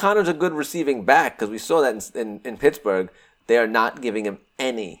 even though Connor's a good receiving back, because we saw that in Pittsburgh, they are not giving him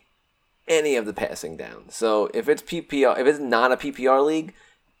any of the passing down. So if it's PPR, if it's not a PPR league,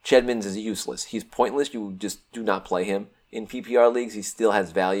 Chedmans is useless. He's pointless. You just do not play him. In PPR leagues, he still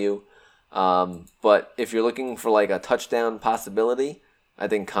has value. But if you're looking for like a touchdown possibility, I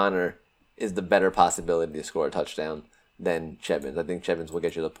think Connor is the better possibility to score a touchdown than Chedmans. I think Chedmans will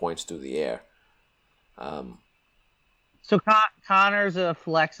get you the points through the air. So Connor's a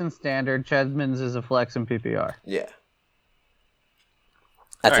flex in standard. Chedmans is a flex in PPR. Yeah.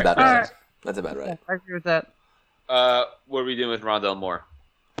 That's about right. That's about right. I agree with that. What are we doing with Rondell Moore?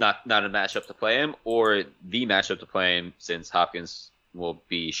 Not a matchup to play him, or the matchup to play him, since Hopkins will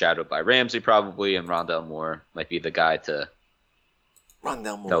be shadowed by Ramsey probably, and Rondell Moore might be the guy to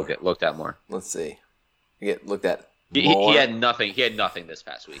they'll get looked at more. Let's see. You get looked at He had nothing. He had nothing this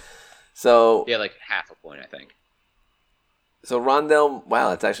past week. So he had like half a point, I think. So Rondell, wow,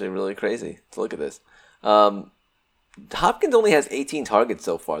 that's actually really crazy to look at this. Hopkins only has 18 targets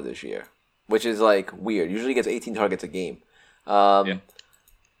so far this year, which is like weird. Usually he gets 18 targets a game.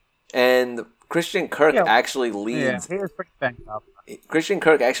 And Christian Kirk actually leads. Yeah, he was pretty banged up. Christian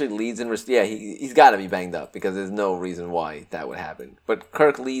Kirk actually leads in he's got to be banged up because there's no reason why that would happen. But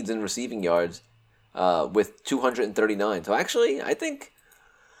Kirk leads in receiving yards with 239. So actually, I think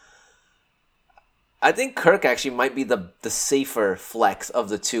Kirk actually might be the safer flex of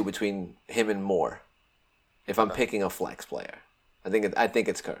the two between him and Moore. If I'm picking a flex player, I think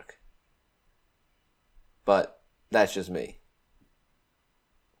it's Kirk. But that's just me.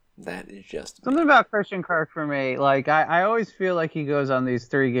 That is just something about Christian Kirk for me. Like I always feel like he goes on these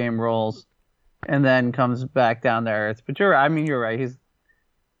 3-game rolls, and then comes back down to earth. But you're right.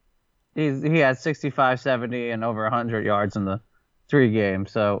 He had 65, 70, and over 100 yards in the 3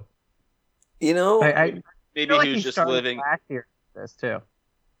 games. So maybe he was just living last year. This too.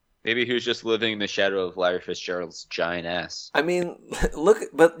 Maybe he was just living in the shadow of Larry Fitzgerald's giant ass. I mean, look,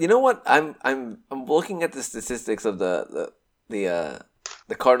 but you know what? I'm looking at the statistics of the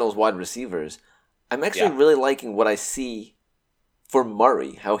Cardinals wide receivers. I'm actually really liking what I see for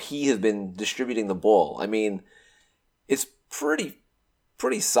Murray, how he has been distributing the ball. I mean, it's pretty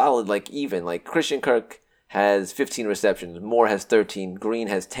solid, like even. Like Christian Kirk has 15 receptions, Moore has 13, Green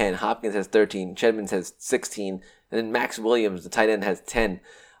has 10, Hopkins has 13, Chedmans has 16, and then Max Williams, the tight end, has 10.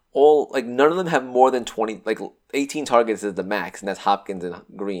 All like none of them have more than 20, like 18 targets is the max, and that's Hopkins and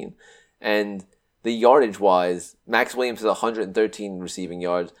Green. And the yardage wise, Max Williams has 113 receiving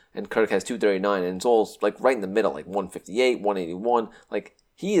yards, and Kirk has 239, and it's all like right in the middle, like 158, 181. Like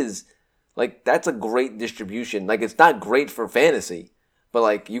he is, like that's a great distribution. Like it's not great for fantasy, but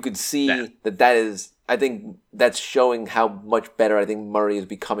like you could see that is. I think that's showing how much better I think Murray is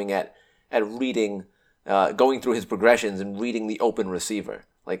becoming at reading, going through his progressions and reading the open receiver.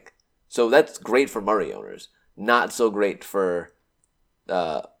 Like, so that's great for Murray owners. Not so great for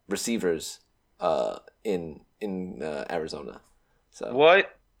receivers in Arizona. So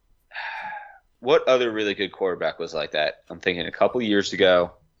what other really good quarterback was like that? I'm thinking a couple years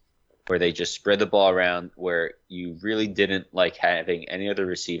ago, where they just spread the ball around, where you really didn't like having any other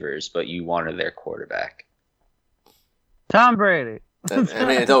receivers, but you wanted their quarterback. Tom Brady. I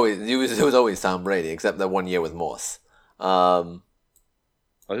mean, it was always Tom Brady, except that 1 year with Moss.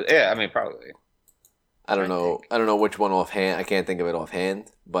 Yeah, I mean, probably. I don't know which one offhand. I can't think of it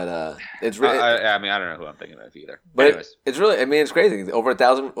offhand, but it's really. I mean, I don't know who I'm thinking of either. But anyways, it's really. I mean, it's crazy. Over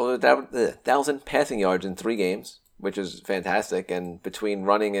 1,000 passing yards in 3 games, which is fantastic. And between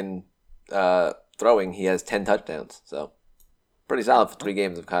running and throwing, he has 10 touchdowns. So pretty solid for 3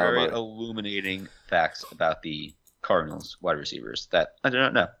 games of Kyle Murray. Very illuminating facts about the Cardinals wide receivers that I do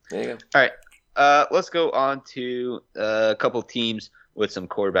not know. There you go. All right, let's go on to a couple teams with some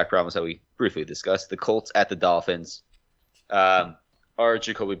quarterback problems that we briefly discussed. The Colts at the Dolphins. Our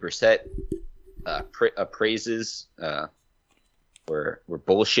Jacoby Brissett praises were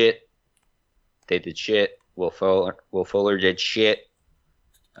bullshit. They did shit. Will Fuller did shit.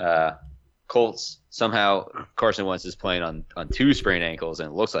 Colts, somehow Carson Wentz is playing on 2 sprained ankles, and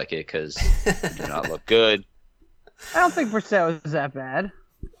it looks like it because they do not look good. I don't think Brissett was that bad.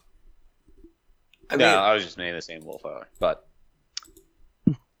 I was just making the same Will Fuller, but.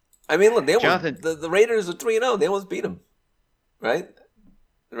 I mean, look, the Raiders are 3-0. They almost beat them, right?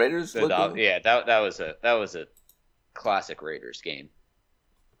 The Raiders. That was a classic Raiders game.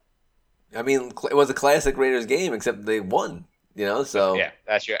 I mean, it was a classic Raiders game, except they won. So yeah,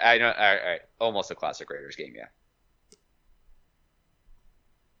 that's true. I know. All right, almost a classic Raiders game. Yeah.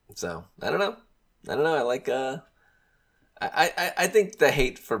 So I don't know. I like. I think the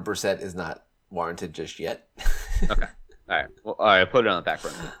hate for Brissett is not warranted just yet. Okay. All right. Well, all right. Put it on the back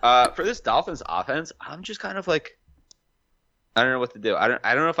burner. For this Dolphins offense, I'm just kind of like, I don't know what to do. I don't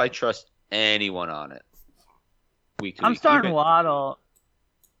know if I trust anyone on it. Week to I'm week. starting Waddle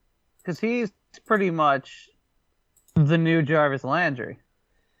because he's pretty much the new Jarvis Landry.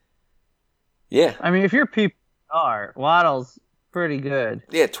 Yeah. I mean, if you're PPR, Waddle's pretty good.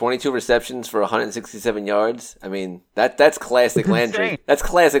 Yeah, 22 receptions for 167 yards. I mean, that's classic Landry. Insane. That's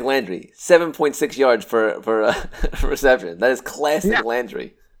classic Landry. 7.6 yards for reception. That is classic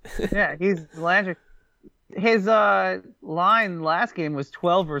Landry. Yeah, he's Landry. His line last game was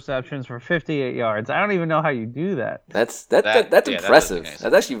 12 receptions for 58 yards. I don't even know how you do that. That's impressive.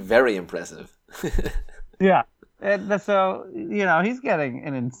 That's actually very impressive. Yeah. So, he's getting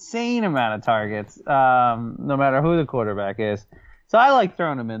an insane amount of targets, no matter who the quarterback is. So I like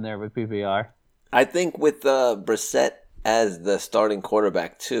throwing him in there with PPR. I think with Brissett as the starting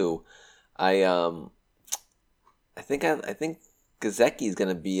quarterback too, I think Gesicki is going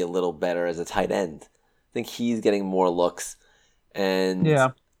to be a little better as a tight end. I think he's getting more looks, and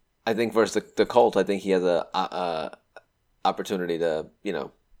I think versus the Colts, I think he has a opportunity to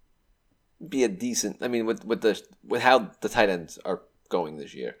be a decent. I mean, with how the tight ends are going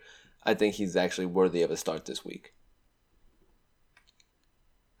this year, I think he's actually worthy of a start this week.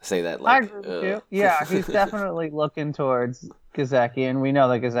 Say that like I agree with you. Yeah, he's definitely looking towards Gesicki, and we know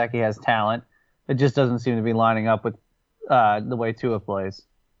that Gesicki has talent. It just doesn't seem to be lining up with the way Tua plays.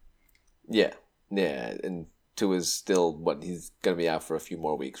 Yeah, and Tua's still he's gonna be out for a few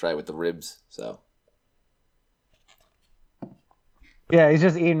more weeks, right, with the ribs. So yeah, he's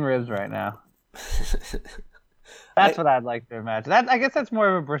just eating ribs right now. That's what I'd like to imagine. I guess that's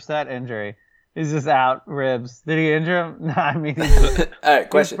more of a Brissett injury. He's just out ribs. Did he injure him? No, I mean, all right.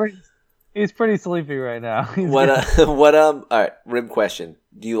 Question. He's pretty sleepy right now. All right. Rib question.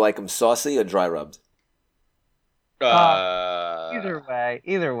 Do you like him saucy or dry rubbed? Either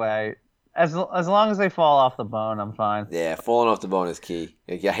way. As long as they fall off the bone, I'm fine. Yeah, falling off the bone is key.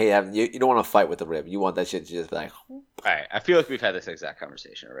 You don't want to fight with the rib. You want that shit to just be like. All right, I feel like we've had this exact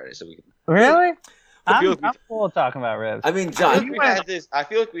conversation already, so we can. Really? I'm cool with talking about ribs. I mean, John, I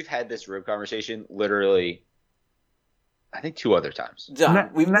feel like we've had this rib conversation literally, I think 2 other times. John,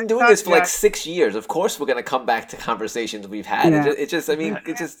 we've been doing this for like 6 years. Of course, we're gonna come back to conversations we've had. Yeah.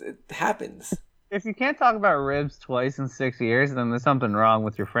 It happens. If you can't talk about ribs twice in 6 years, then there's something wrong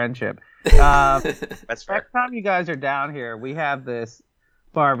with your friendship. That's fair. Next time you guys are down here, we have this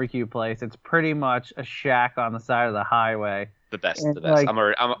barbecue place. It's pretty much a shack on the side of the highway. The best. Like, I'm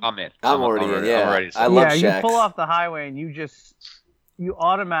in. I'm already in. Yeah, I'm ready. I love shacks. You pull off the highway and you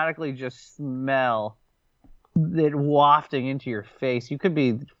automatically just smell it wafting into your face. You could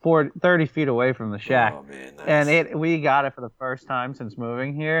be 30 feet away from the shack. Oh man, nice. And we got it for the first time since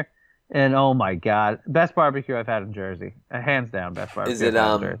moving here. And oh my god, best barbecue I've had in Jersey, hands down, best barbecue. Is it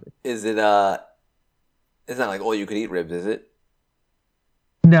I've had in Jersey. Is it It's not like all you could eat ribs, is it?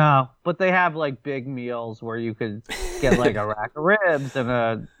 No, but they have like big meals where you could get like a rack of ribs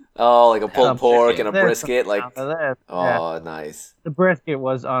and like a pulled pork and a brisket, Yeah. Nice. The brisket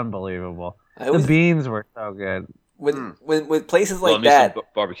was unbelievable. The beans were so good. With places like that,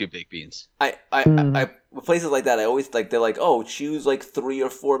 barbecue baked beans. With places like that, I always they're like, oh, choose like 3 or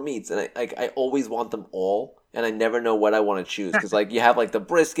 4 meats, and I always want them all, and I never know what I want to choose because like you have like the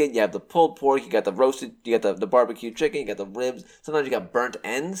brisket, you have the pulled pork, you got the roasted, you got the barbecue chicken, you got the ribs. Sometimes you got burnt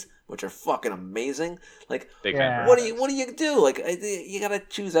ends, which are fucking amazing. Like, what do you do? Like, you gotta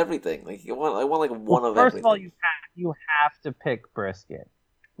choose everything. Like, I want like one of everything. First of all, you have to pick brisket.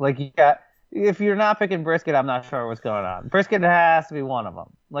 Like you got. If you're not picking brisket, I'm not sure what's going on. Brisket has to be one of them.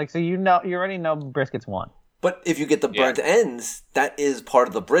 Like, so you already know brisket's one. But if you get the burnt ends, that is part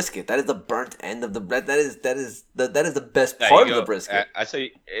of the brisket. That is the burnt end of the bread. That is the best part of the brisket. I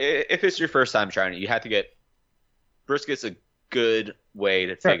say if it's your first time trying it, you have to get brisket's a good way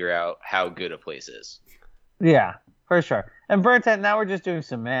to figure out how good a place is. Yeah, for sure. And burnt end, now we're just doing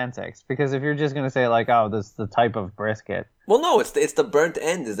semantics because if you're just gonna say like, oh, this is the type of brisket. Well, no, it's the burnt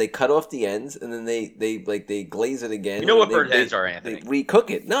end. Is they cut off the ends and then they glaze it again. You know what burnt ends are, Anthony? They recook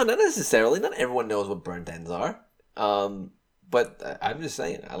it. No, not necessarily. Not everyone knows what burnt ends are. But I'm just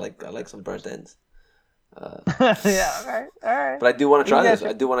saying, I like some burnt ends. Yeah, all right. But I do want to try You this. guys-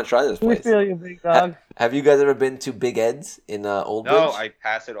 I do want to try this We place. feel you, big dog. Have you guys ever been to Big Ed's in Old Bridge? No, I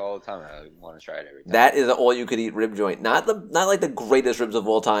pass it all the time. I want to try it every time. That is an all-you-could-eat rib joint. Not like the greatest ribs of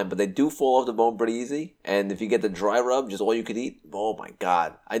all time, but they do fall off the bone pretty easy. And if you get the dry rub, just all you could eat. Oh my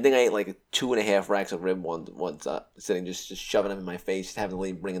god! I think I ate like 2.5 racks of rib once sitting just shoving them in my face, just having to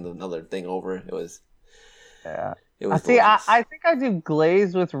leave bringing another thing over. It was. Yeah. It was. See, I delicious. think I do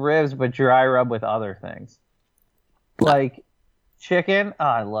glazed with ribs, but dry rub with other things. Like chicken. Oh,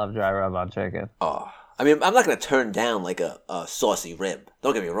 I love dry rub on chicken. Oh, I mean, I'm not gonna turn down like a saucy rib.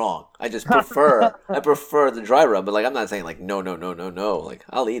 Don't get me wrong. I just prefer the dry rub, but like I'm not saying like no. Like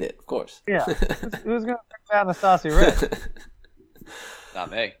I'll eat it, of course. Yeah. Who's gonna turn down a saucy rib?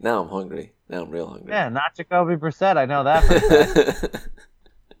 Not me. Now I'm hungry. Now I'm real hungry. Yeah, not Jacoby Brissett. I know that for a fact.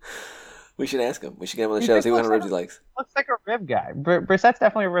 We should ask him. We should get him on the You show. think See what kind of looks ribs he likes. Looks like a rib guy. Brissett's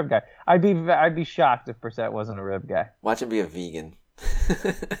definitely a rib guy. I'd be shocked if Brissett wasn't a rib guy. Watch him be a vegan.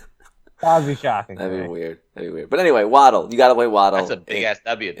 That would be shocking. to That'd be me. weird. But anyway, Waddle. You gotta play Waddle. That's a big ass.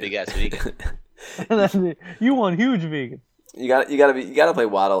 That'd be a big ass vegan. You want huge vegan. You gotta play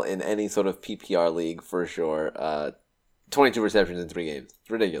Waddle in any sort of PPR league for sure. 22 receptions in 3 games. It's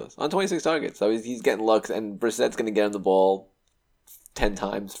ridiculous. On 26 targets. So he's getting looks, and Brissett's gonna get him the ball 10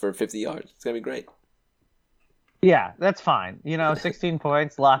 times for 50 yards. It's gonna be great. Yeah, that's fine. 16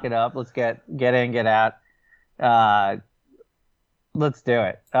 points, lock it up. Let's get in, get out. Let's do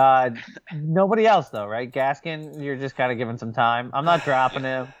it. Nobody else though, right? Gaskin, you're just kind of giving some time. I'm not dropping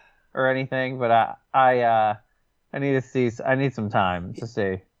him or anything, but I need to see. I need some time to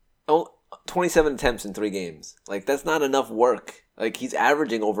see. Oh, 27 attempts in 3 games. Like that's not enough work. Like he's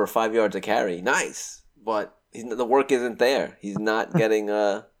averaging over 5 yards a carry. Nice, but the work isn't there. He's not getting.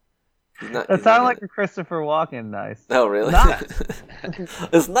 That sounded like a Christopher Walken. Nice. Oh really? Nice.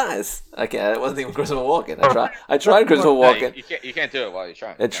 It's nice. I wasn't thinking Christopher Walken. I tried Christopher Walken. You can't do it while you're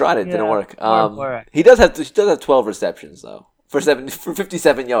trying. I tried it. Didn't work. Right. He does have 12 receptions though for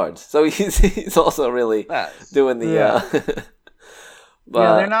 57 yards. So he's also really doing the. Yeah.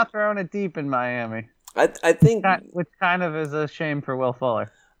 But they're not throwing it deep in Miami. I think Which kind of is a shame for Will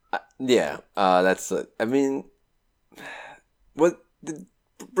Fuller. that's. I mean, what did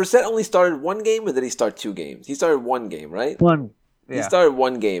Brissett only started 1 game, or did he start 2 games? He started 1 game, right? One. Yeah. He started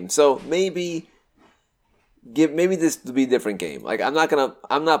 1 game, so maybe this will be a different game. Like I'm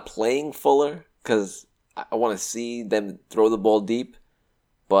not playing Fuller because I want to see them throw the ball deep,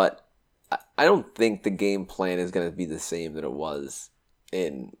 but I don't think the game plan is going to be the same that it was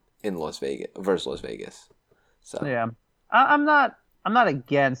in Las Vegas versus Las Vegas. So Yeah, I'm not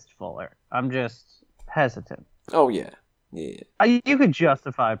against Fuller. I'm just hesitant. oh yeah. You could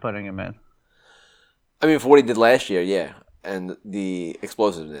justify putting him in. I mean, for what he did last year, yeah, and the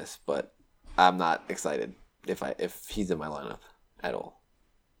explosiveness, but I'm not excited if he's in my lineup at all.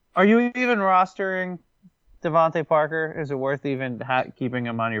 Are you even rostering Devontae Parker? Is it worth even keeping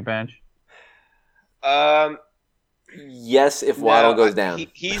him on your bench? Yes, if Waddle goes down.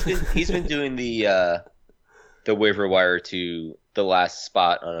 He's been doing the waiver wire to the last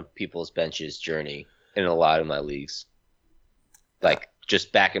spot on people's benches journey in a lot of my leagues. Like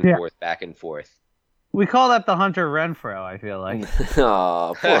just back and forth. We call that the Hunter Renfro, I feel like.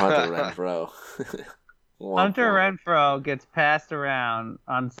 Oh, poor Hunter Renfro. Hunter Renfro gets passed around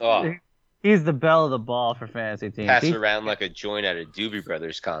on. Oh. He's the belle of the ball for fantasy teams. Passed around like a joint at a Doobie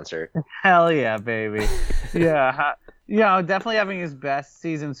Brothers concert. Hell yeah, baby. Yeah, definitely having his best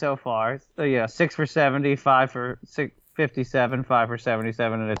season so far. So, 6 for 70, 5 for 57, 5 for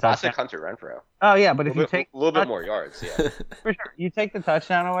 77 and a touchdown. Classic Hunter Renfro. Oh yeah, but if you take a little bit more yards, yeah. for sure, you take the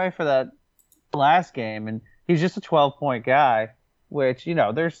touchdown away for that last game, and he's just a 12-point guy. Which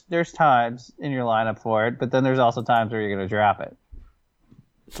there's times in your lineup for it, but then there's also times where you're going to drop it.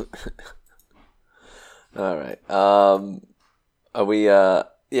 All right. Are we?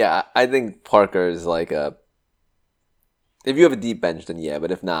 Yeah, I think Parker is like a. If you have a deep bench, then yeah.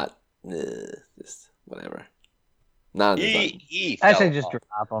 But if not, just whatever. Not on this. I say just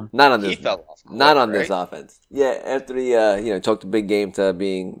drop him. Not on this. He fell off. Not on right? this offense. Yeah, after he took the big game to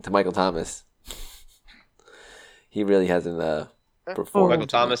Michael Thomas, he really hasn't performed. Michael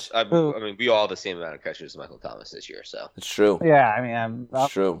Thomas. I mean, we all have the same amount of catches as Michael Thomas this year. So It's true. Yeah, I mean,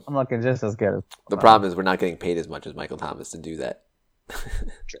 It's true. I'm looking just as good. The problem is we're not getting paid as much as Michael Thomas to do that.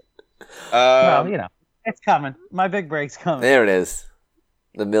 Well, it's coming. My big break's coming. There it is.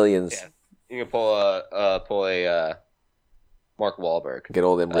 The millions. Yeah. You can pull a Mark Wahlberg. Get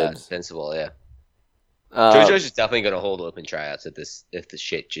all them ribs. Invincible, yeah. JoJo's just definitely going to hold open tryouts if the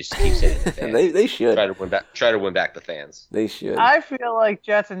shit just keeps hitting the fan. They should try to win back the fans. They should. I feel like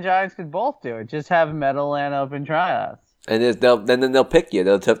Jets and Giants could both do it. Just have Meadowland open tryouts. And then they'll pick you.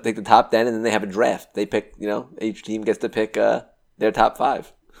 They'll take the top 10, and then they have a draft. They pick, each team gets to pick their top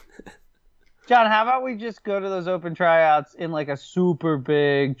 5. John, how about we just go to those open tryouts in like a super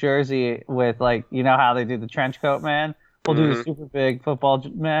big jersey with like, how they do the trench coat man? We'll do the super big football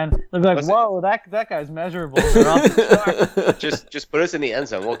man. They'll be like, whoa, that guy's measurable. Just put us in the end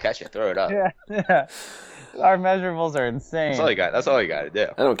zone. We'll catch it. Throw it up. Yeah. Our measurables are insane. That's all you got to do.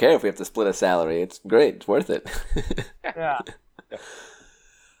 I don't care if we have to split a salary. It's great. It's worth it. Yeah.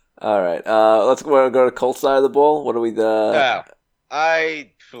 All right. Let's go to Colts side of the ball. What do we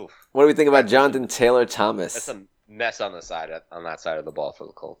What do we think about Jonathan Taylor Thomas? That's a mess on that side of the ball for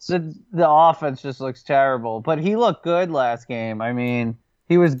the Colts. The offense just looks terrible, but he looked good last game. I mean,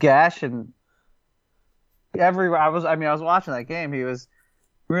 he was gashing everywhere. I was watching that game. He was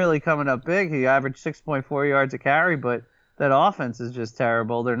really coming up big. He averaged 6.4 yards a carry, but that offense is just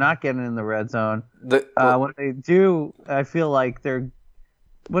terrible. They're not getting in the red zone. When they do, I feel like it's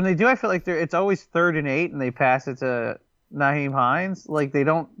always 3rd and 8, and they pass it to Nyheim Hines. Like, they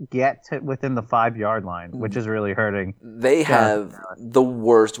don't get to within the 5-yard line, which is really hurting. They have the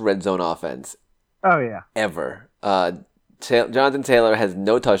worst red zone offense. Oh yeah, ever. Jonathan Taylor has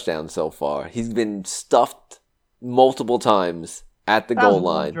no touchdowns so far. He's been stuffed multiple times at the goal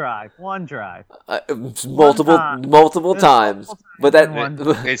line. One drive. Multiple times. But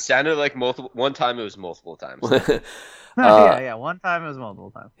it sounded like multiple. One time it was multiple times. Yeah. One time it was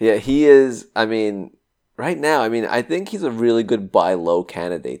multiple times. Yeah, he is. I mean, right now, I think he's a really good buy low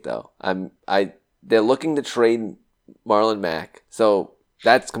candidate, though. They're looking to trade Marlon Mack, so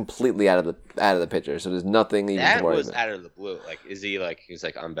that's completely out of the picture. So there's nothing even to worry about. That was out of the blue. Like, is he like he's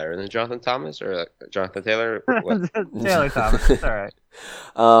like I'm better than Jonathan Thomas or Jonathan Taylor? Taylor Thomas, it's all right.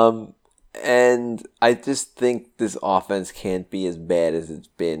 And I just think this offense can't be as bad as it's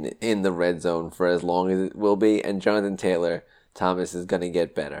been in the red zone for as long as it will be. And Jonathan Taylor Thomas is going to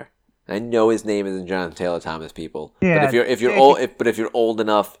get better. I know his name isn't Jonathan Taylor Thomas, people. Yeah, but if you're old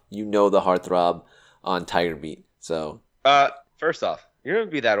enough, you know the heartthrob on Tiger Beat. So, first off, you're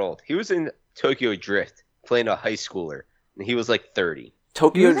gonna be that old. He was in Tokyo Drift playing a high schooler, and he was like 30.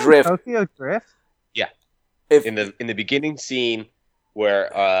 Tokyo Drift. Yeah. In the beginning scene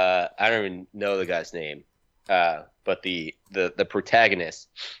where I don't even know the guy's name, but the protagonist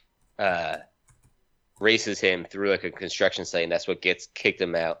races him through like a construction site, and that's what gets kicked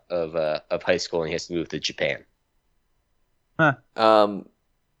him out of high school, and he has to move to Japan. Huh.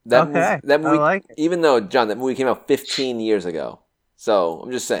 That movie, I like it. even though John, that movie came out 15 years ago. So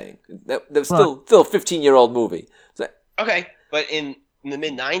I'm just saying that was still a 15-year-old movie. So, okay, but in the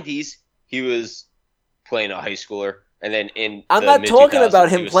mid '90s, he was playing a high schooler, and then I'm not talking about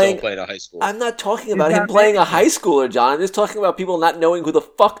him playing a high schooler. I'm not talking about him playing a high schooler, John. I'm just talking about people not knowing who the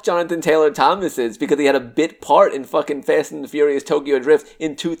fuck Jonathan Taylor Thomas is because he had a bit part in fucking Fast and the Furious Tokyo Drift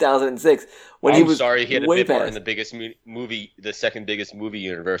in 2006 when he was. Sorry, he had a bit part in the biggest movie, the second biggest movie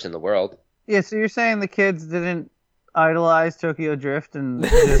universe in the world. Yeah, so you're saying the kids didn't idolize Tokyo Drift and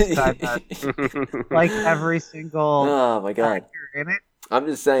just like every single actor in it? I'm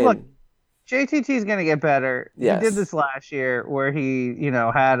just saying. Look, JTT is going to get better. Yes. He did this last year where he,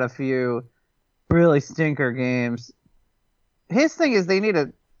 had a few really stinker games. His thing is they need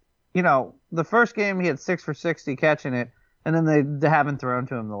the first game he had 6 for 60 catching it, and then they haven't thrown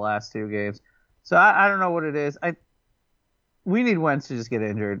to him the last 2 games. So I don't know what it is. We need Wentz to just get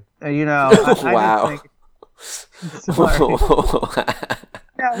injured. Wow.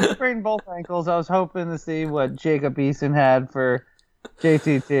 Yeah, we sprained both ankles. I was hoping to see what Jacob Eason had for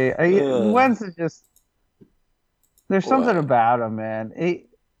JTT. Wentz is just... There's something about him, man. He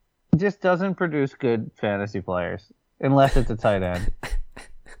just doesn't produce good fantasy players unless it's a tight end.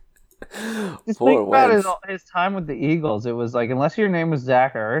 Just think about his time with the Eagles. It was like, unless your name was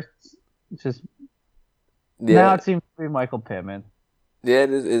Zach Ertz, now it seems to be Michael Pittman. Yeah,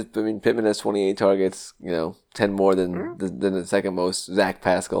 it is. I mean, Pittman has 28 targets, 10 more than the second most, Zach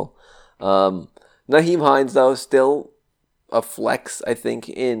Pascal. Nyheim Hines, though, still a flex, I think,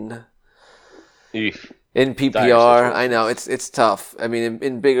 in PPR. I know, it's tough. I mean,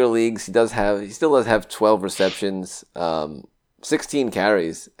 in bigger leagues, he still does have 12 receptions, 16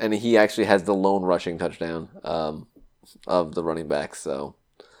 carries, and he actually has the lone rushing touchdown of the running backs. So,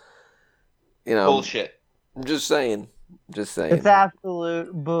 bullshit. I'm just saying. It's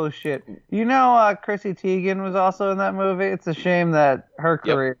absolute bullshit. Chrissy Teigen was also in that movie. It's a shame that her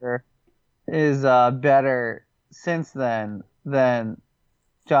career is better since then than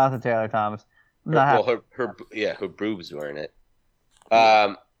Jonathan Taylor Thomas. Her boobs were in it.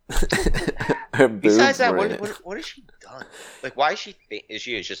 Her boobs Besides that, were in it. what has she done? Like, why is she? Is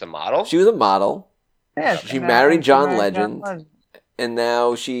she just a model? She was a model, Yeah, she married John Legend, and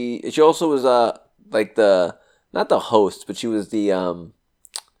now she also was like not the host, but she was the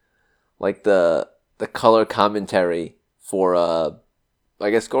like the color commentary for I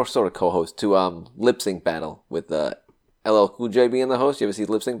guess sort of co-host to Lip Sync Battle with LL Cool J being the host. You ever see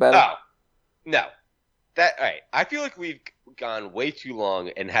Lip Sync Battle? Oh, no. All right. I feel like we've gone way too long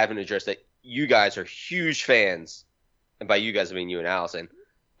and haven't addressed that you guys are huge fans, and by you guys I mean you and Allison,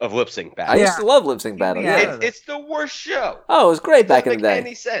 of Lip Sync Battle. I used to love Lip Sync Battle. Yeah. It's the worst show. Oh, it was great back in Doesn't the day. make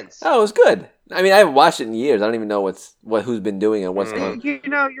any sense. Oh, it was good. I mean, I haven't watched it in years. I don't even know who's been doing it and what's going. You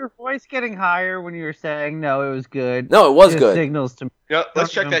know, your voice getting higher when you were saying no, it was good. No, it was Just good. Signals to me.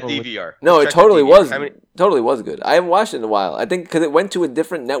 Let's check that DVR. No, Let's it check that totally DVR. was. How many- Totally was good. I haven't watched it in a while. I think because it went to a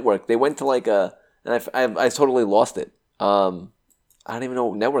different network. They went to like and I totally lost it. I don't even know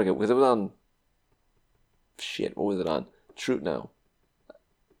what network it was. It was on. Shit, what was it on? True, no.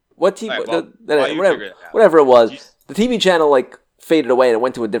 What TV? All right, while you figure it out. Whatever it was, the TV channel like faded away and it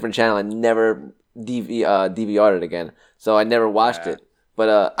went to a different channel. I never DVR'd it agagan, so I never watched it.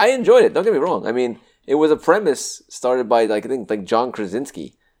 But I enjoyed it. Don't get me wrong. I mean, it was a premise started by I think John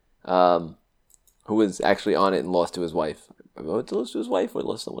Krasinski, who was actually on it and lost to his wife. Lost to his wife or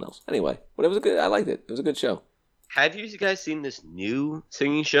lost to someone else. Anyway, but it was I liked it. It was a good show. Have you guys seen this new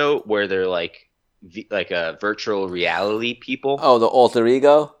singing show where they're like a virtual reality people? Oh, the alter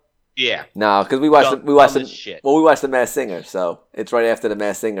ego. Yeah. No, because we watched Dumb as shit. Well, we watched the Masked Singer, so it's right after the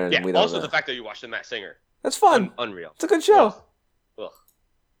Masked Singer. And Yeah. we don't Also, know. the fact that you watched the Masked Singer. That's fun. Unreal. It's a good show. Ugh.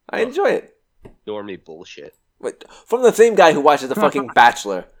 I enjoy it. Normie bullshit. Wait, from the same guy who watches the fucking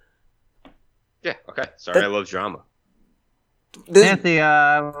Bachelor. Yeah. Okay. Sorry, I love drama. This, Anthony,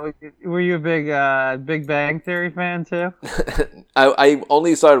 were you a Big Bang Theory fan too? I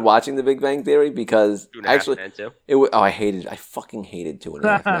only started watching The Big Bang Theory because Two and a Half actually Men, too. I fucking hated Two and a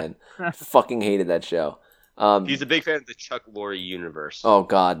Half Men. I fucking hated that show. He's a big fan of the Chuck Lorre universe. Oh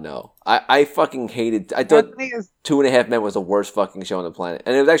God, no! I fucking hated. I thought Two and a Half Men was the worst fucking show on the planet,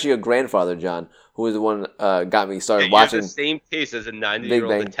 and it was actually your grandfather, John, who was the one got me started You watching. have the same taste as a 90-year-old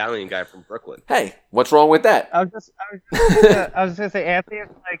Big Bang. Italian guy from Brooklyn. Hey, what's wrong with that? I was just gonna say Anthony is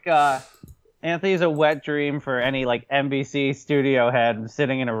Anthony's a wet dream for any like NBC studio head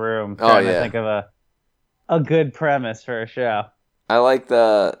sitting in a room trying to think of a good premise for a show. I like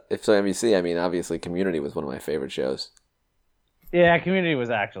if so NBC, I mean obviously Community was one of my favorite shows. Yeah, Community was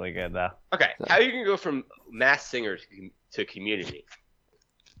actually good though. Okay, how you can go from Masked Singer to Community?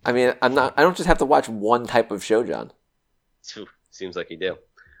 I mean, I don't just have to watch one type of show, John. Seems like you do.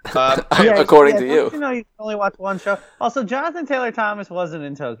 According to you. You know you can only watch one show. Also, Jonathan Taylor Thomas wasn't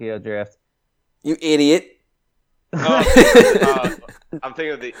in Tokyo Drift. You idiot. I'm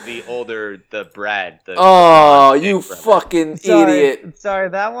thinking of the older, the Brad. You fucking idiot. Sorry,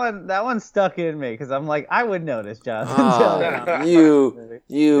 that one stuck in me because I'm like, I would notice Jonathan Taylor Thomas. You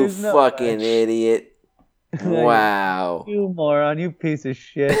There's no fucking way. idiot. Wow. You moron, you piece of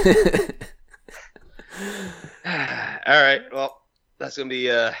shit. All right, well, that's gonna be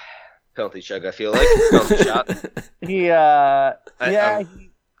a penalty chug. I feel like penalty shot.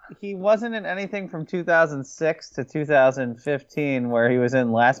 He wasn't in anything from 2006 to 2015, where he was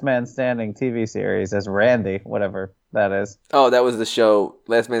in Last Man Standing TV series as Randy, whatever that is. Oh, that was the show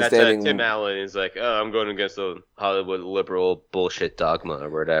Last Man That's Standing. Tim Allen is like, oh, I'm going against the Hollywood liberal bullshit dogma or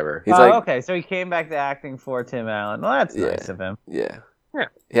whatever. He's like, okay, so he came back to acting for Tim Allen. Well, that's nice of him. Yeah.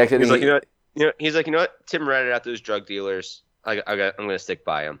 He's like, you know what? Tim ratted out those drug dealers. I'm gonna stick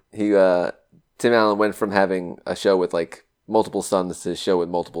by him. Tim Allen went from having a show with like multiple sons to a show with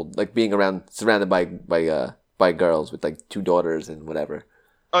multiple, like being surrounded by girls with like 2 daughters and whatever.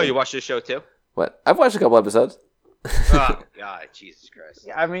 Oh, you watched this show too? What? I've watched a couple episodes. Oh God, Jesus Christ!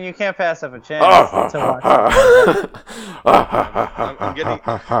 Yeah, I mean, you can't pass up a chance to watch.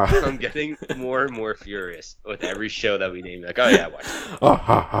 I'm getting more and more furious with every show that we name. Like, oh yeah, I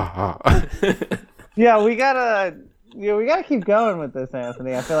watched it. Yeah, we gotta keep going with this,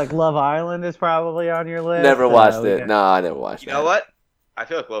 Anthony. I feel like Love Island is probably on your list. Never watched it. No, I never watched it. You know what? I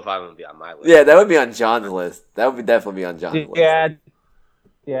feel like Love Island would be on my list. Yeah, that would be on John's list. That would definitely be on John's list.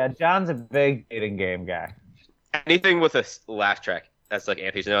 Yeah, John's a big dating game guy. Anything with a laugh track. That's like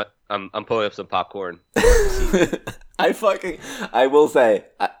Anthony's. You know what? I'm pulling up some popcorn. I will say,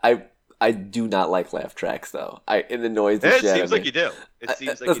 I do not like laugh tracks though. It annoys the shit out of me. It seems like you do.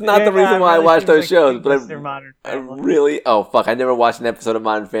 That's not the reason why I watch those shows, but I Family. really. Oh fuck! I never watched an episode of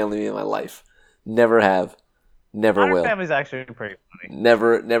Modern Family in my life. Never have. Never Modern will. Family's actually pretty funny.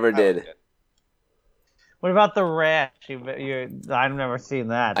 Never did. What about the ranch? I've never seen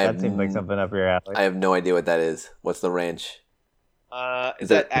that. That seems like something up your alley. I have no idea what that is. What's the ranch? Is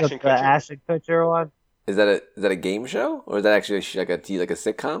that Ashton The Kutcher? Ashton Kutcher one? Is that a game show, or is that actually like a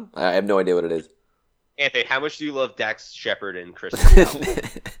sitcom? I have no idea what it is. Anthony, how much do you love Dax Shepard and Kristen Bell?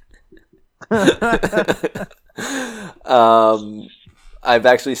 I've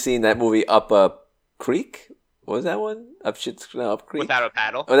actually seen that movie Up a Creek. What was that one? Up Creek. Without a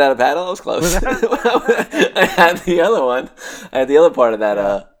paddle? Without a paddle? I was close. I had the other one. I had the other part of that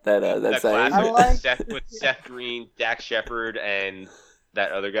That saying. class with Seth Green, Dax Shepard, and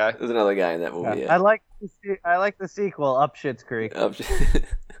that other guy. There's another guy in that movie. Yeah. I like the sequel, Up Shit's Creek.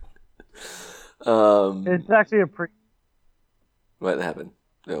 It's actually a What happened?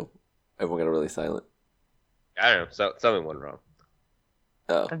 No, everyone got really silent. I don't know. So something went wrong.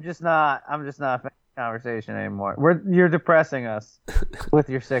 Oh. I'm just not a fan of the conversation anymore. You're depressing us with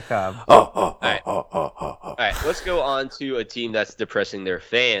your sitcom. All right, let's go on to a team that's depressing their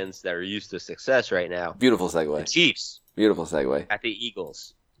fans that are used to success right now. Beautiful The segue. Chiefs Beautiful segue. at the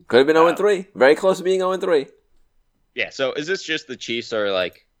Eagles. Could have been 0-3. Very close to being 0-3. Yeah, so is this just the Chiefs are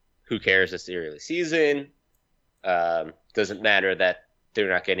like, who cares? It's the early season. Doesn't matter that they're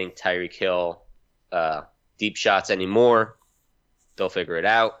not getting Tyreek Hill deep shots anymore. They'll figure it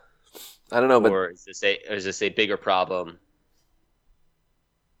out. I don't know, but Or is this a bigger problem,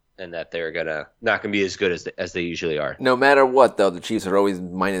 and that they're not gonna be as good as they usually are? no matter what, though, the Chiefs are always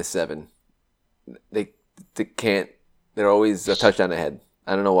 -7. They can't. They're always a touchdown ahead.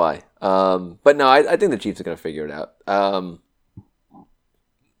 I don't know why. But no, I think the Chiefs are going to figure it out. I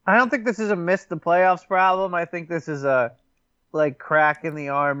don't think this is a miss the playoffs problem. I think this is a crack in the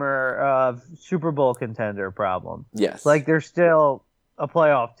armor of Super Bowl contender problem. Yes. Like they're still a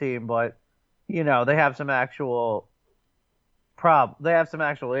playoff team, but they have some actual They have some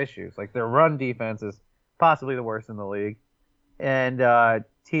actual issues. Like their run defense is possibly the worst in the league, and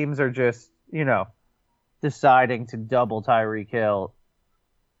teams are just deciding to double Tyreek Hill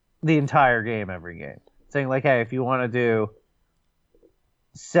the entire game, every game, saying like, hey, if you want to do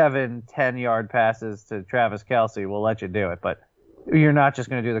 7-10-yard passes to Travis Kelce, we'll let you do it, but you're not just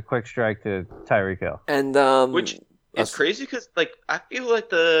going to do the quick strike to Tyreek Hill. And Which is crazy because I feel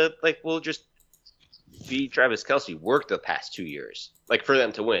like we'll just feed Travis Kelce worked the past 2 years, for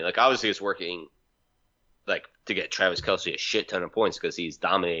them to win. Obviously it's working, to get Travis Kelce a shit ton of points because he's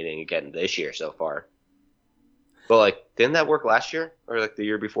dominating again this year so far. But didn't that work last year or the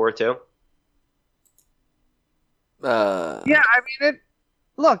year before too? Yeah, I mean it.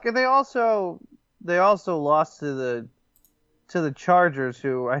 Look, and they also lost to the Chargers,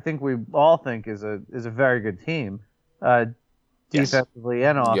 who I think we all think is a very good team, defensively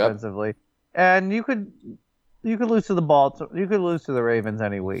and offensively. Yep. And you could lose to you could lose to the Ravens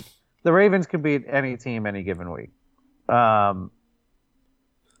any week. The Ravens could beat any team any given week. The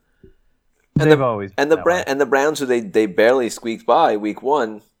Browns, who they barely squeaked by week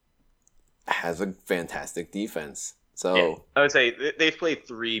 1, has a fantastic defense. So yeah, I would say they've played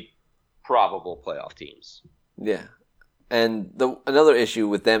 3 probable playoff teams. Yeah, and another issue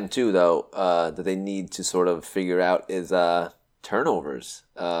with them too, though, that they need to sort of figure out is turnovers.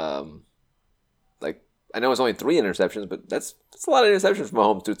 I know it's only 3 interceptions, but that's a lot of interceptions from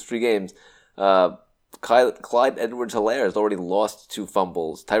Mahomes through 3 games. Clyde Edwards-Helaire has already lost 2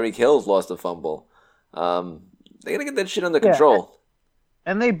 fumbles. Tyreek Hill's lost a fumble. They gotta get that shit under control.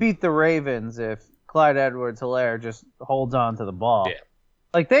 And they beat the Ravens if Clyde Edwards-Helaire just holds on to the ball. Yeah.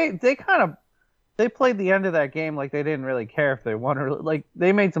 They played the end of that game like they didn't really care if they won or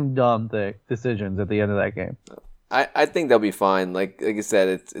they made some dumb decisions at the end of that game. I think they'll be fine. Like I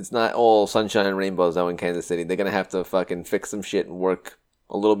said, it's not all sunshine and rainbows though in Kansas City. They're gonna have to fucking fix some shit and work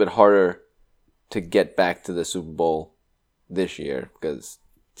a little bit harder to get back to the Super Bowl this year because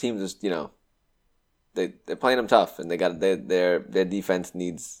teams just they're playing them tough and their defense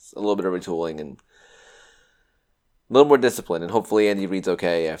needs a little bit of retooling and a little more discipline, and hopefully Andy Reid's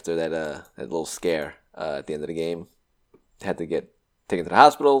okay after that little scare at the end of the game. Had to get taken to the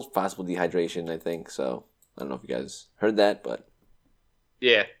hospital, possible dehydration, I think. So I don't know if you guys heard that, but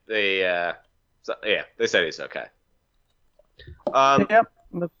yeah, they said he's okay. Yep,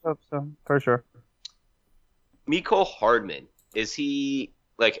 let's hope so for sure. Mecole Hardman, is he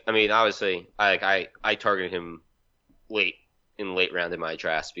obviously I targeted him late round in my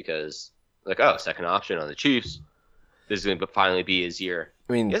drafts because second option on the Chiefs. This is going to finally be his year.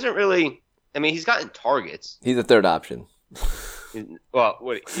 I mean, he hasn't really. I mean, he's gotten targets. He's a third option. Well,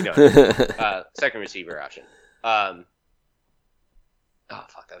 second receiver option. Oh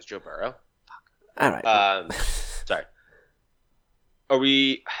fuck, that was Joe Burrow. Fuck. All right. Sorry. Are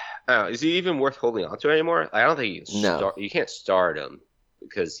we? I don't know, is he even worth holding on to anymore? I don't think you can't start him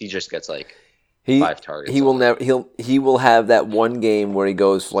because he just gets like 5 targets. He will never. He will have that one game where he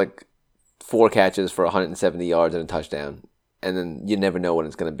goes for like 4 catches for 170 yards and a touchdown, and then you never know when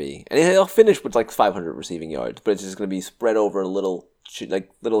it's going to be. And he'll finish with like 500 receiving yards, but it's just going to be spread over a little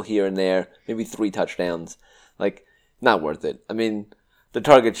here and there, maybe 3 touchdowns. Like, not worth it. I mean, the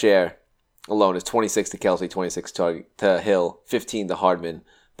target share alone is 26 to Kelsey, 26 to Hill, 15 to Hardman,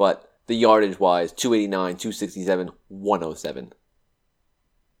 but the yardage wise, 289, 267, 107.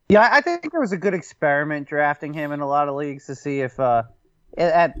 Yeah, I think it was a good experiment drafting him in a lot of leagues to see if,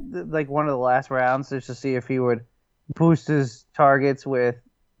 at like one of the last rounds, just to see if he would boost his targets with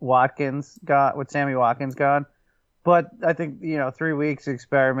Sammy Watkins gone. But I think 3 weeks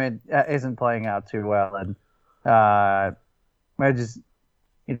experiment isn't playing out too well, and I just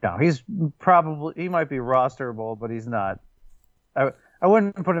he's probably he might be rosterable, but he's not. I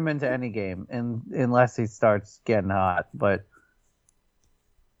wouldn't put him into any game unless he starts getting hot, but.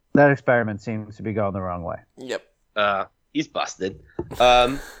 That experiment seems to be going the wrong way. Yep. He's busted.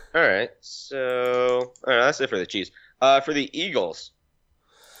 All right. So, that's it for the Chiefs. For the Eagles,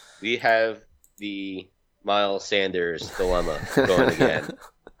 we have the Miles Sanders dilemma going again,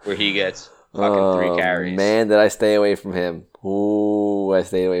 where he gets fucking 3 carries. Man, did I stay away from him? Ooh, I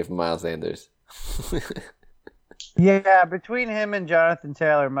stayed away from Miles Sanders. Yeah, between him and Jonathan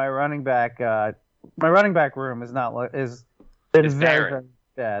Taylor, my running back room is very, very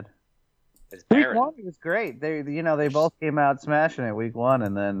bad. Week 1 was great. They both came out smashing it week 1,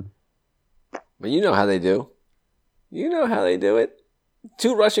 and then. But you know how they do. You know how they do it.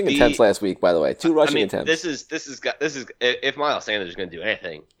 2 rushing attempts last week, by the way. 2 rushing attempts. This is if Miles Sanders is going to do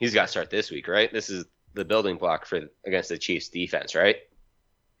anything, he's got to start this week, right? This is the building block against the Chiefs defense, right?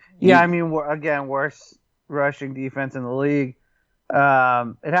 Yeah, I mean, again, worst rushing defense in the league.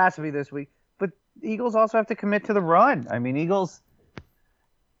 It has to be this week, but Eagles also have to commit to the run. I mean, Eagles.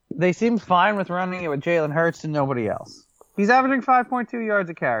 They seem fine with running it with Jalen Hurts and nobody else. He's averaging 5.2 yards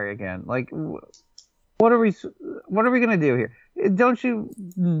a carry again. Like, what are we going to do here? Don't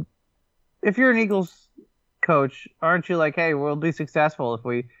you? If you're an Eagles coach, aren't you like, hey, we'll be successful if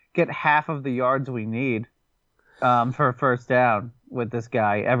we get half of the yards we need for a first down with this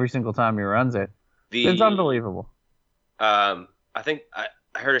guy every single time he runs it? It's unbelievable. I think I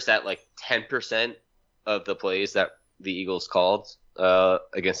heard a stat like 10% of the plays that the Eagles called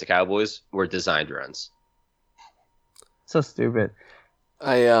against the Cowboys were designed runs. So stupid.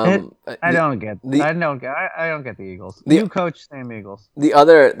 I don't get the Eagles. New coach, same Eagles. The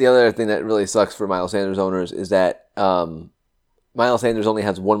other thing that really sucks for Miles Sanders owners is that Miles Sanders only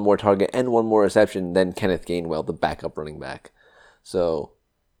has 1 more target and 1 more reception than Kenneth Gainwell, the backup running back. So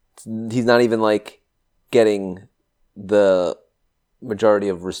he's not even like getting the majority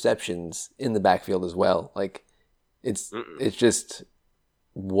of receptions in the backfield as well. Like it's just,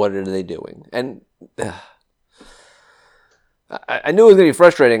 what are they doing? And I knew it was going to be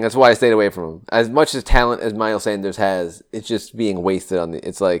frustrating. That's why I stayed away from him. As much as talent as Miles Sanders has, it's just being wasted on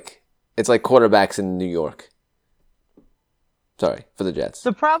it's like quarterbacks in New York. Sorry for the Jets.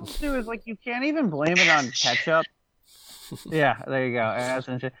 The problem too is like you can't even blame it on ketchup. Yeah, there you go.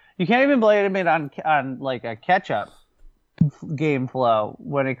 You can't even blame it on like a catch-up game flow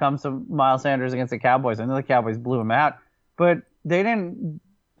when it comes to Miles Sanders against the Cowboys. I know the Cowboys blew him out, but they didn't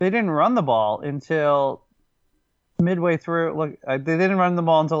run the ball until midway through. Look, they didn't run the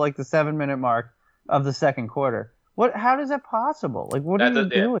ball until like the 7-minute mark of the second quarter. How is that possible? Like, what are you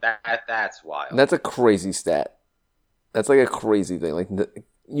doing? That's wild. That's a crazy stat. That's like a crazy thing. Like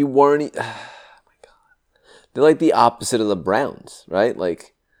you weren't. Oh my god, they're like the opposite of the Browns, right?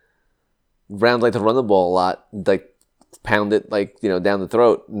 Like Browns like to run the ball a lot, like pound it like down the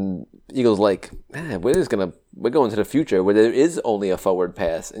throat. And Eagles like, man, we're going to the future where there is only a forward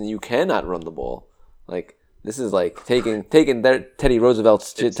pass and you cannot run the ball. Like this is like taking their Teddy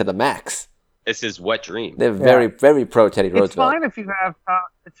Roosevelt's shit to the max. It's his wet dream. They're very, very pro Teddy Roosevelt.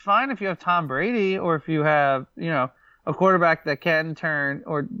 It's fine if you have Tom Brady or if you have a quarterback that can turn,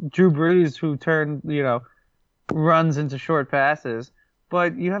 or Drew Brees who runs into short passes.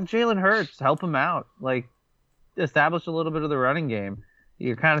 But you have Jalen Hurts, help him out, like establish a little bit of the running game.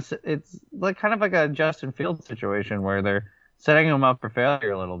 It's like kind of like a Justin Fields situation where they're setting him up for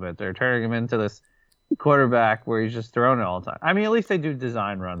failure a little bit. They're turning him into this quarterback where he's just throwing it all the time. I mean, at least they do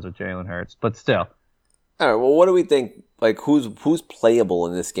design runs with Jalen Hurts, but still. All right. Well, what do we think? Like, who's playable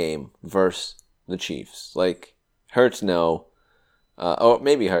in this game versus the Chiefs? Like, Hurts, no.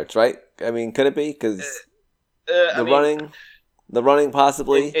 Maybe Hurts, right? I mean, could it be? Because running, the running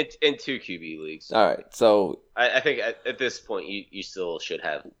possibly? In 2 QB leagues. All right. So I think at this point you still should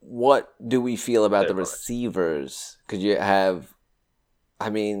have. what do we feel about the They're receivers? Could you have? I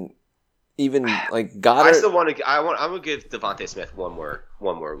mean, even like I Goddard. still want to. I'm gonna give Devontae Smith one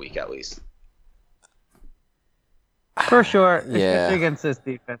more week at least. For sure, Yeah. especially against this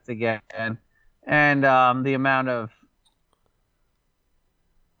defense again, and the amount of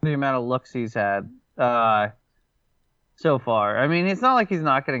looks he's had so far. I mean, it's not like he's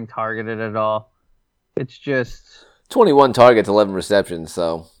not getting targeted at all. It's just 21 targets, 11 receptions.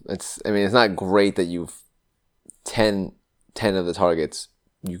 So it's not great that you've 10 of the targets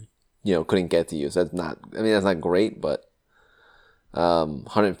you couldn't get to you. So that's not great, but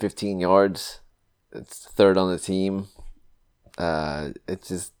 115 yards. It's third on the team. It's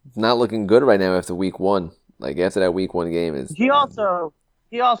just not looking good right now after week 1. Like after that week 1 game he also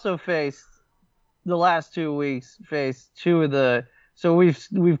faced the last 2 weeks two of the. So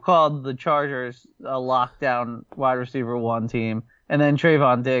we've called the Chargers a lockdown wide receiver 1 team, and then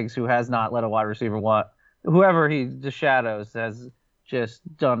Trayvon Diggs, who has not let a wide receiver 1, whoever he shadows, has just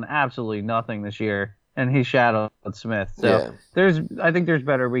done absolutely nothing this year, and he shadowed Smith. So I think there's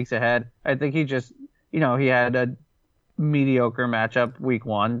better weeks ahead. I think he just he had a mediocre matchup week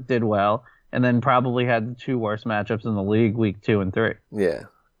 1, did well, and then probably had the 2 worst matchups in the league week 2 and 3. Yeah.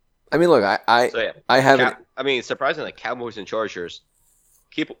 I mean, look, I haven't. Surprisingly, Cowboys and Chargers,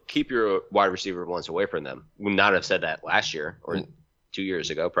 keep your wide receiver 1s away from them. Would not have said that last year or 2 years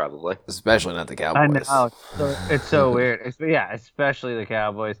ago, probably. Especially not the I Cowboys. know. It's so weird. Especially the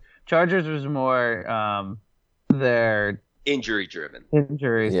Cowboys. Chargers was more their Injury driven.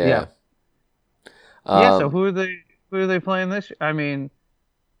 injuries. Yeah. So who are they playing this year? I mean,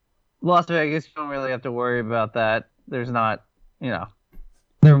 Las Vegas, you don't really have to worry about that. There's not,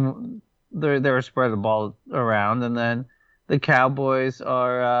 they're spread the ball around, and then the Cowboys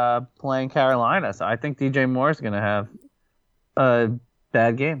are playing Carolina. So I think DJ Moore is going to have a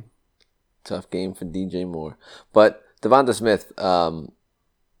bad game. Tough game for DJ Moore. But Devonta Smith,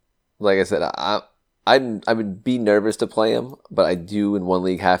 like I said, I would be nervous to play him, but I do in one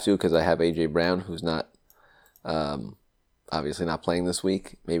league have to because I have AJ Brown, who's not obviously not playing this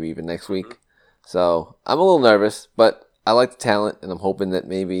week, maybe even next week. So I'm a little nervous, but I like the talent, and I'm hoping that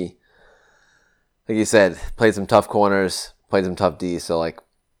maybe, like you said, played some tough corners, played some tough D's, so like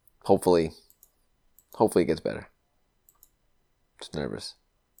hopefully it gets better. Just nervous.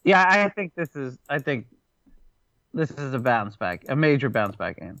 Yeah, I think this is a bounce back, a major bounce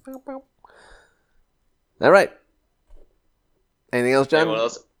back game. All right. Anything else, John? Anyone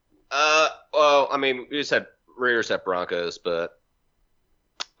else? Well, I mean, we just had Raiders at Broncos, but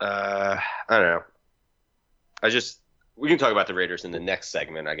I don't know. We can talk about the Raiders in the next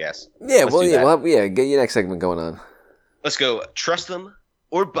segment, I guess. Yeah, Let's do that. Get your next segment going on. Let's go. Trust them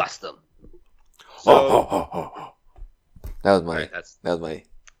or bust them. So, That was my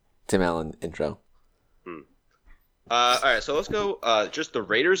Tim Allen intro. All right, so let's go. Just the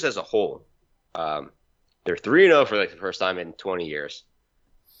Raiders as a whole. They're 3-0 for like the first time in 20 years.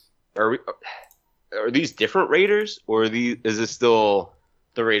 Are these different Raiders, or is this still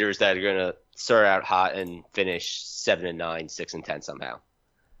the Raiders that are gonna start out hot and finish 7-9, 6-10 somehow?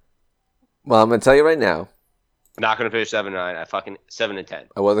 Well, I'm gonna tell you right now. Not gonna finish 7-9. I fucking 7-10.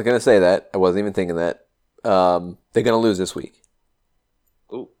 I wasn't gonna say that. I wasn't even thinking that. They're gonna lose this week.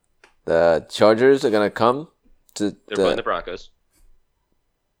 Ooh. The Chargers are gonna come to. They're playing the Broncos.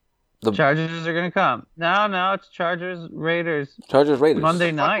 The Chargers are going to come. No, it's Chargers, Raiders. Chargers Raiders.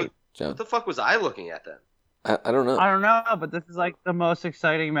 Monday night. What the fuck was I looking at then? I don't know. I don't know, but this is like the most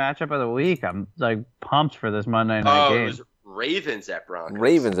exciting matchup of the week. I'm like pumped for this Monday night game. It was Ravens at Broncos.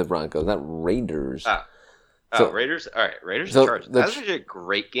 Ravens at Broncos, not Raiders. Raiders. All right, Raiders so and Chargers. That's actually a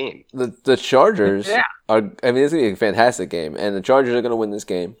great game. The Chargers Yeah. are. I mean, it's gonna be a fantastic game, and the Chargers are gonna win this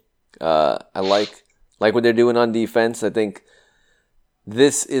game. I like what they're doing on defense. I think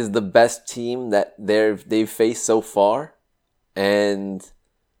this is the best team that they've faced so far, and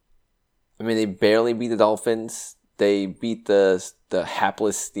I mean they barely beat the Dolphins. They beat the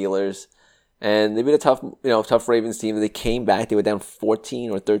hapless Steelers, and they beat a tough Ravens team. They came back. They were down 14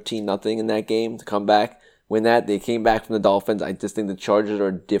 or 13-0 in that game to come back, win that. They came back from the Dolphins. I just think the Chargers are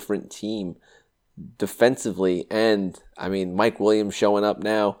a different team defensively, and I mean Mike Williams showing up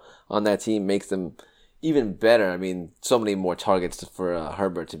now on that team makes them even better. I mean, so many more targets for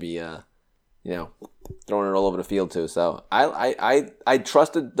Herbert to be, throwing it all over the field too. So I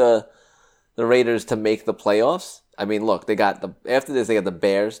trusted the Raiders to make the playoffs. I mean, look, after this they got the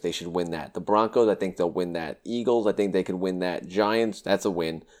Bears. They should win that. The Broncos, I think they'll win that. Eagles, I think they could win that. Giants, that's a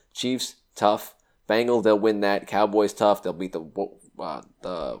win. Chiefs, tough. Bengals, they'll win that. Cowboys tough. They'll beat the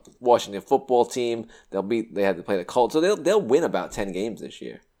Washington football team. They had to play the Colts, so they'll win about 10 games this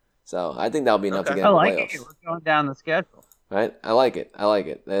year. So I think that'll be enough to get in the playoffs. We're going down the schedule. Right? I like it.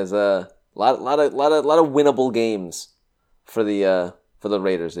 There's a lot of winnable games for the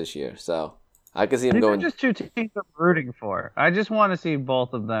Raiders this year. So I can see them going. These are just two teams I'm rooting for. I just want to see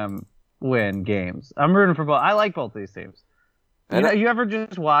both of them win games. I'm rooting for both. I like both these teams. You ever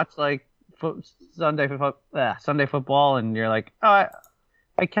just watch like Sunday football and you're like, oh,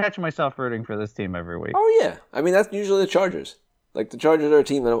 I catch myself rooting for this team every week. Oh yeah, I mean that's usually the Chargers. Like the Chargers are a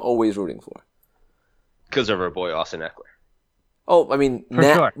team that I'm always rooting for. Because of our boy Austin Eckler. Oh, I mean,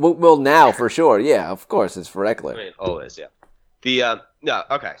 sure. Well, now for sure, yeah, of course, it's for Eckler. I mean, always, yeah.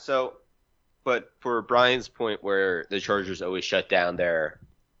 Okay, so, but for Brian's point, where the Chargers always shut down their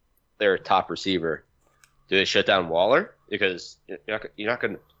top receiver, do they shut down Waller? Because you're not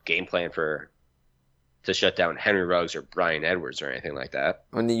going to game plan to shut down Henry Ruggs or Bryan Edwards or anything like that.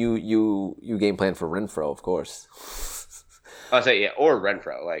 I mean, you game plan for Renfro, of course. I'll say or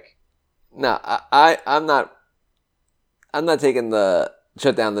Renfro, like. No, I'm not taking the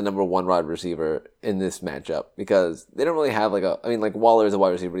shut down the number one wide receiver in this matchup because they don't really have like Waller is a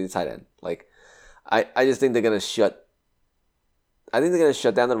wide receiver, he's a tight end. Like I just think they're gonna shut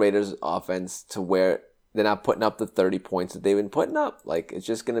down the Raiders offense to where they're not putting up the 30 points that they've been putting up. Like it's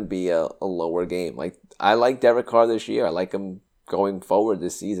just gonna be a lower game. Like I like Derek Carr this year. I like him going forward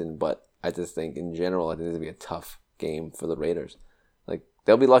this season, but I just think in general I think it's gonna be a tough game for the Raiders. Like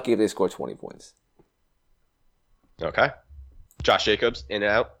they'll be lucky if they score 20 points. Okay. Josh Jacobs, in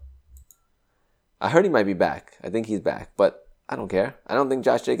and out? I heard he might be back. I think he's back, but I don't care. I don't think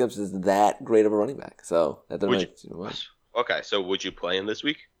Josh Jacobs is that great of a running back. So that doesn't make too much. Okay, so would you play him this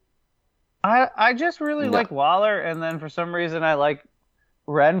week? I just really like Waller, and then for some reason I like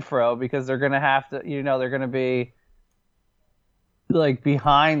Renfro because they're going to have to, they're going to be like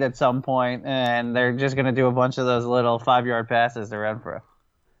behind at some point, and they're just going to do a bunch of those little 5-yard passes to Renfro.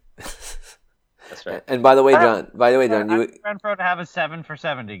 That's right. And by the way, John, I want Renfro to have a 7 for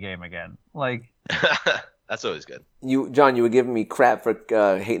 70 game again. Like that's always good. John, you were giving me crap for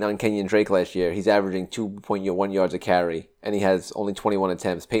hating on Kenyon Drake last year. He's averaging 2.1 yards a carry, and he has only 21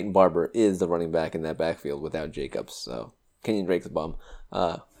 attempts. Peyton Barber is the running back in that backfield without Jacobs. So Kenyon Drake's a bum.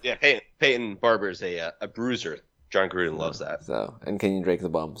 Yeah, Peyton Barber's a bruiser. John Gruden loves that. So and Kenyon Drake's a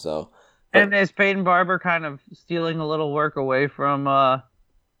bum. So. And is Peyton Barber kind of stealing a little work away from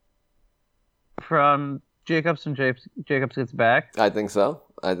Jacobs and Jacobs gets back? I think so.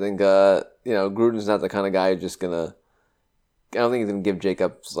 I think Gruden's not the kind of guy who's just gonna. I don't think he's gonna give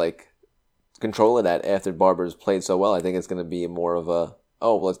Jacobs like control of that after Barber's played so well. I think it's gonna be more of a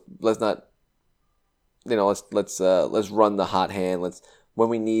let's not. Let's run the hot hand. When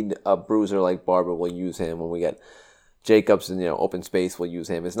we need a bruiser like Barber, we'll use him. When we get Jacobs in open space, we'll use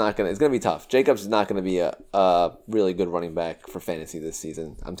him. It's gonna be tough. Jacobs is not gonna be a really good running back for fantasy this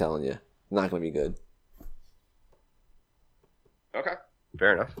season. I'm telling you, not gonna be good. Okay,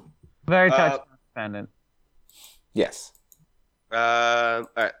 fair enough. Very touchdown dependent. Yes. All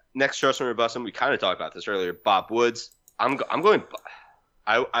right. Next trust him or bust him. We kind of talked about this earlier. Bob Woods. I'm going.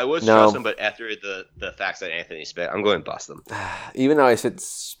 I was trust him, but after the facts that Anthony spit, I'm going bust him. Even though I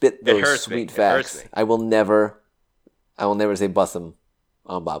spit those sweet facts, I will never say bust him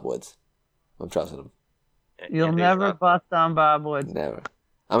on Bob Woods. I'm trusting him. You'll never bust on Bob Woods. Never.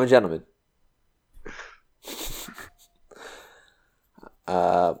 I'm a gentleman.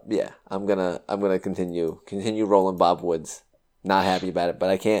 Yeah, I'm gonna continue rolling Bob Woods. Not happy about it, but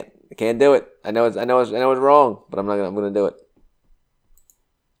I can't do it. I know it's wrong, but I'm gonna do it.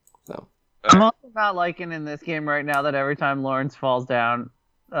 So I'm also not liking in this game right now that every time Lawrence falls down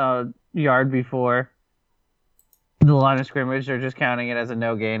yard before the line of scrimmage, they're just counting it as a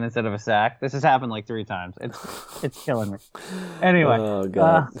no gain instead of a sack. This has happened like 3 times. It's killing me. Anyway, oh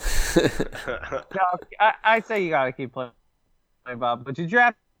god. I say you gotta keep playing Bob, but you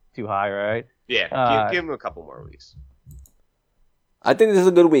draft too high, right? Yeah, give him a couple more weeks. I think this is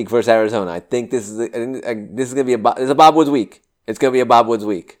a good week versus Arizona. I think this is gonna be it's a Bob Woods week. It's gonna be a Bob Woods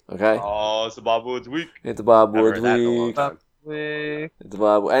week. Okay. Oh, it's a Bob Woods week. It's a Bob Woods week. It's a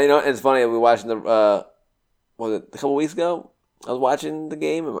Bob. And it's funny. We were watching was it a couple weeks ago? I was watching the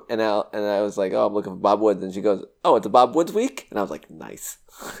game and I was like, oh, I'm looking for Bob Woods, and she goes, oh, it's a Bob Woods week, and I was like, nice.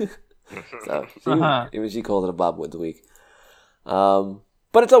 So even she called it a Bob Woods week.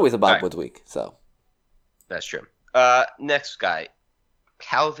 But it's always a Bob Woods week. So that's true. Next guy,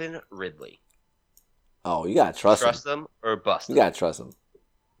 Calvin Ridley. Oh, you gotta trust him or bust him. You gotta trust him.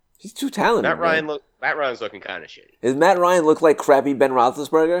 He's too talented. Matt Ryan's looking kind of shitty. Does Matt Ryan look like crappy Ben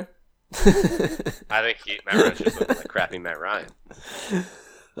Roethlisberger? I think Matt Ryan's just looking like crappy Matt Ryan.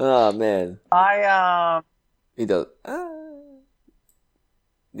 Oh man, he does.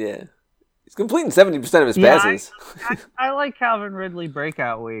 Yeah, he's completing 70% of his passes. I like Calvin Ridley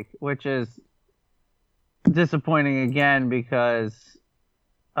breakout week, which is disappointing again because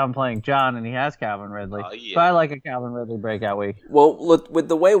I'm playing John and he has Calvin Ridley. Oh, yeah. But I like a Calvin Ridley breakout week. Well, look, with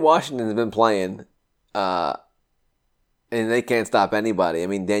the way Washington's been playing, and they can't stop anybody. I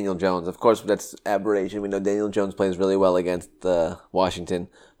mean, Daniel Jones, of course, that's aberration. We know Daniel Jones plays really well against Washington,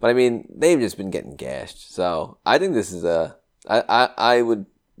 but I mean, they've just been getting gashed. So I think this is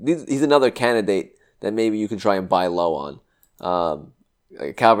he's another candidate that maybe you could try and buy low on,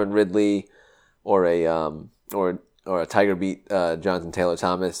 like Calvin Ridley, or a Tiger beat Jonathan Taylor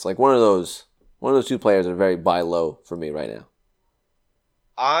Thomas. Like one of those two players are very buy low for me right now.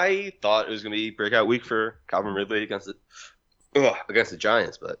 I thought it was going to be breakout week for Calvin Ridley against the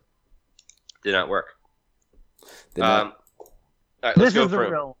Giants, but did not work. All right, let's go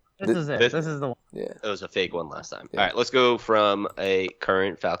from. This is it. This is the one. Yeah. It was a fake one last time. Yeah. All right, let's go from a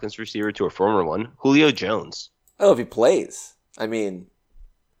current Falcons receiver to a former one, Julio Jones. Oh, if he plays, I mean,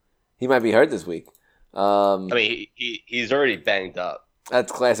 he might be hurt this week. I mean, he's already banged up.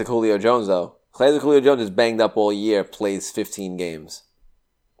 That's classic Julio Jones, though. Classic Julio Jones is banged up all year, plays 15 games.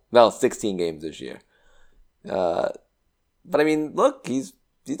 Well, 16 games this year. But I mean, look, he's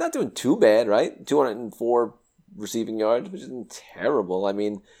not doing too bad, right? 204 receiving yards, which isn't terrible. I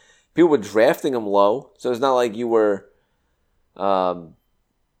mean, people were drafting him low, so it's not like you were.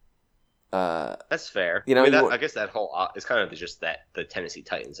 That's fair. You know, I mean, I guess that whole is kind of just that the Tennessee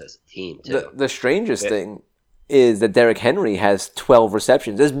Titans as a team too. The strangest thing is that Derrick Henry has 12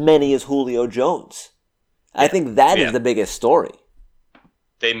 receptions, as many as Julio Jones. I think that is the biggest story.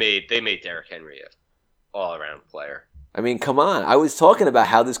 They made Derrick Henry a all around player. I mean, come on. I was talking about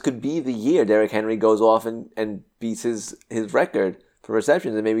how this could be the year Derrick Henry goes off and beats his record for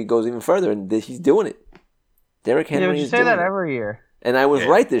receptions and maybe goes even further, and he's doing it. Derrick Henry you is say doing that it. every year. And I was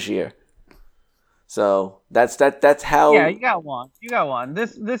right this year. So that's how. Yeah, you got one.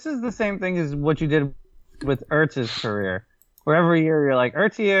 This is the same thing as what you did with Ertz's career. Where every year you're like,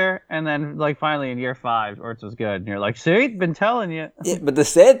 Ertz here, and then like finally in year 5, Ertz was good. And you're like, see, been telling you. Yeah, but the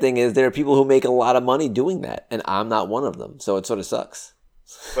sad thing is there are people who make a lot of money doing that, and I'm not one of them. So it sort of sucks.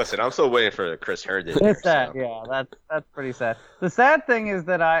 Listen, I'm still waiting for the Chris Herndon. It's sad, yeah. That's pretty sad. The sad thing is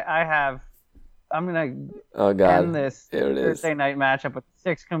that I'm gonna end this Thursday night matchup with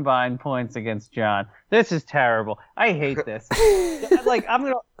 6 combined points against John. This is terrible. I hate this.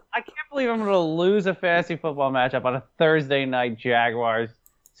 I can't believe I'm gonna lose a fantasy football matchup on a Thursday night Jaguars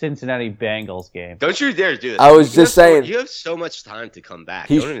Cincinnati Bengals game. Don't you dare do this. I was just saying. You have so much time to come back.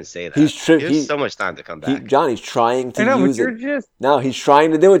 Don't even say that. You have so much time to come back. John, he's trying to use it. No, he's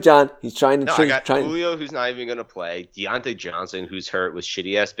trying to do it, John. He's trying to. I got Julio, who's not even gonna play. Deontay Johnson, who's hurt with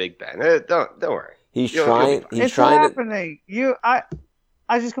shitty ass Big Ben. Don't worry. He's trying. It's happening. I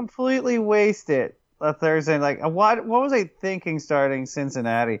just completely wasted a Thursday. Like, what was I thinking starting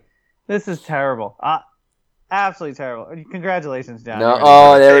Cincinnati? This is terrible. Absolutely terrible. Congratulations, John.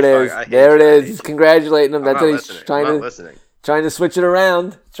 No, there it is. There it is. He's congratulating him. That's what he's trying to switch it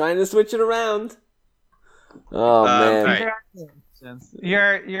around. Oh man. Congratulations.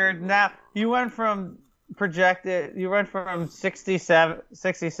 You went from 67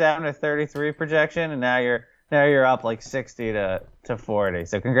 to 33 projection, and now you're up like 60 to 40.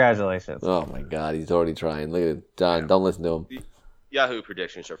 So congratulations. Oh my God, he's already trying. Look at it. John, don't listen to him. Yahoo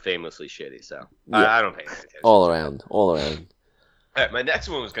predictions are famously shitty, so I don't pay any attention. All around. All right, my next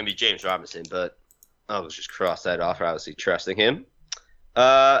one was going to be James Robinson, but I'll just cross that off for obviously trusting him.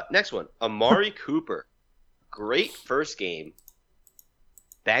 Next one, Amari Cooper. Great first game.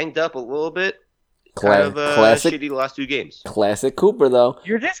 Banged up a little bit. Classic. Shitty last 2 games. Classic Cooper, though.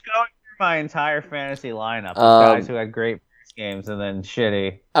 You're just going through my entire fantasy lineup of guys who had great first games and then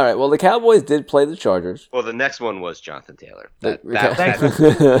shitty. All right, well, the Cowboys did play the Chargers. Well, the next one was Jonathan Taylor.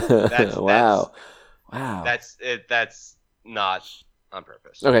 Wow. That's not on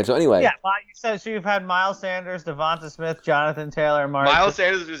purpose. Okay, so anyway. Yeah, well, you said so you've had Miles Sanders, Devonta Smith, Jonathan Taylor, Miles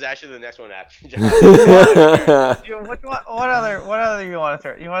Sanders was actually the next one after Jonathan. What other you want to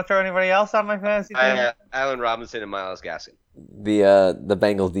throw? You want to throw anybody else on my fantasy team? I have Allen Robinson and Myles Gaskin. The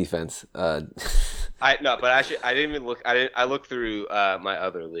Bengals defense. I didn't even look. I looked through my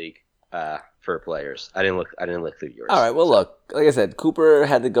other league for players. I didn't look through yours. All right. Well, look. Like I said, Cooper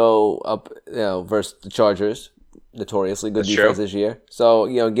had to go up, versus the Chargers. Notoriously good defense this year. So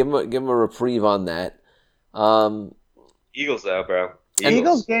give him a reprieve on that. Eagles though, bro.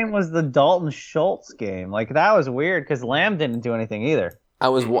 Eagles game was the Dalton Schultz game. Like that was weird because Lamb didn't do anything either. I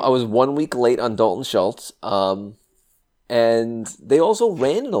was 1 week late on Dalton Schultz. And they also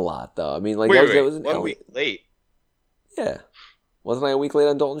ran it a lot, though. I mean, like Wait, that was 1 week late. Yeah, wasn't I a week late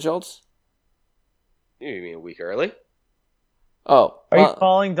on Dalton Schultz? You mean a week early? Oh, Are you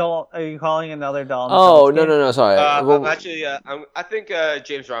calling another Dalton? Oh, Schultz no, game? sorry. I'm actually, I think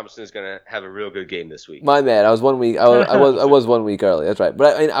James Robinson is gonna have a real good game this week. My bad. I was 1 week. I was 1 week early. That's right.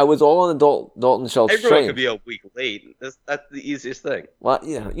 But I was all on the Dalton Schultz Everyone train. could be a week late. That's the easiest thing. Well,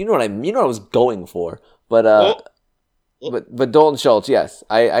 yeah, you know what I was going for. But but Dalton Schultz, yes,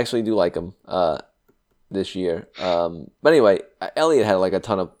 I actually do like him this year. But anyway, Elliott had like a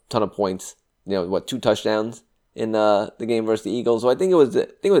ton of points. 2 touchdowns in the game versus the Eagles. So I think it was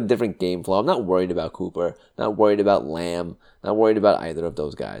a different game flow. I'm not worried about Cooper, not worried about Lamb, not worried about either of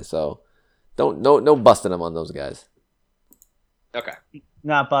those guys. So no busting them on those guys. Okay.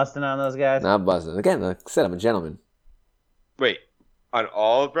 Not busting on those guys. Not busting. Again, like I said, I'm a gentleman. Wait, on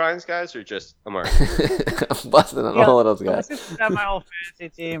all of Brian's guys or just Amari? I'm busting on all of those guys. Let's just have my whole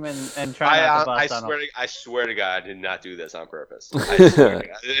fantasy team and try not to bust on them. I swear to God, I did not do this on purpose. I swear to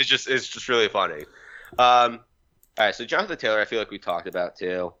God. It's just really funny. All right, so Jonathan Taylor, I feel like we talked about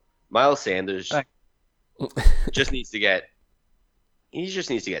too. Miles Sanders just needs to get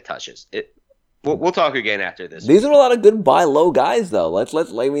touches. We'll talk again after this. These are a lot of good buy low guys though. I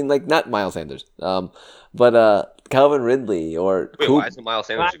mean, like not Miles Sanders, but Calvin Ridley or Wait, why isn't Miles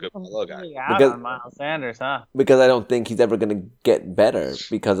Sanders a good low guy? Because on Miles Sanders, huh? Because I don't think he's ever going to get better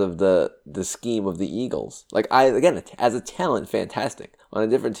because of the scheme of the Eagles. Like again, as a talent, fantastic. On a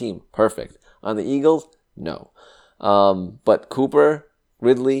different team, perfect. On the Eagles, no. But Cooper,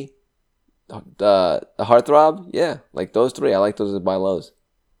 Ridley, the Heartthrob, yeah, like those 3. I like those as buy lows.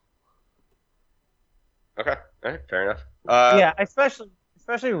 Okay, all right, fair enough. Yeah,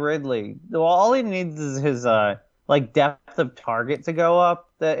 especially Ridley. All he needs is his like depth of target to go up.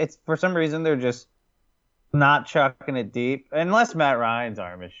 That it's for some reason they're just not chucking it deep unless Matt Ryan's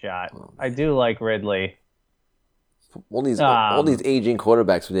arm is shot. I do like Ridley. All these aging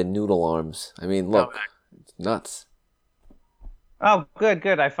quarterbacks with their noodle arms. I mean, look, it's nuts. Oh,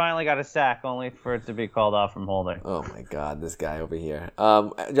 good. I finally got a sack, only for it to be called off from holding. Oh my God, this guy over here.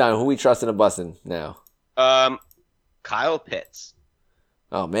 John, who we trusting a busting now? Kyle Pitts.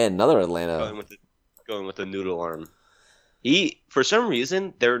 Oh man, another Atlanta. Going with the noodle arm. For some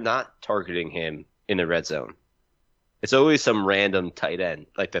reason, they're not targeting him in the red zone. It's always some random tight end,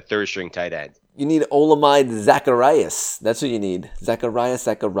 like the third string tight end. You need Olamide Zacharias. That's what you need. Zacharias.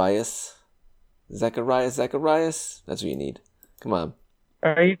 That's what you need. Come on.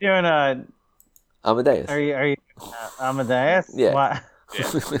 Are you doing Amadeus? Are you Amadeus? Yeah. What?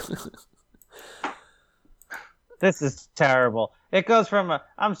 This is terrible. It goes from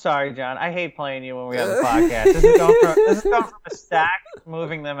I'm sorry, John. I hate playing you when we have a podcast. This is going from a stack,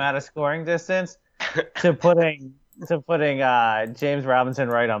 moving them out of scoring distance, to putting James Robinson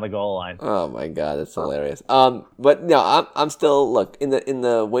right on the goal line. Oh my God, that's hilarious. But no, I'm still look in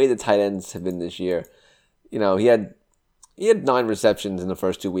the way the tight ends have been this year. He had 9 receptions in the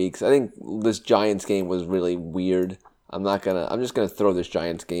first 2 weeks. I think this Giants game was really weird. I'm just gonna throw this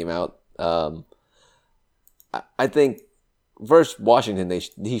Giants game out. I think versus Washington,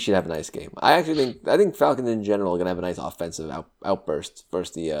 he should have a nice game. I think Falcons in general are gonna have a nice offensive outburst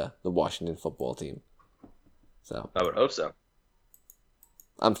versus the Washington football team. So I would hope so.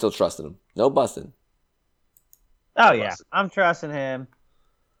 I'm still trusting him. No busting. Oh yeah, I'm trusting him.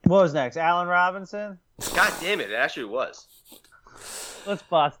 What was next? Allen Robinson? God damn it! It actually was. Let's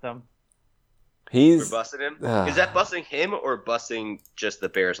bust him. We're busting him. Is that busting him or busting just the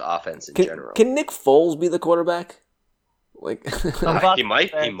Bears' offense in general? Can Nick Foles be the quarterback? Like he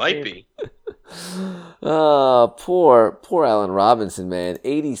might be. Poor Allen Robinson, man.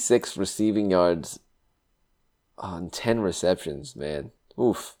 86 receiving yards on 10 receptions, man.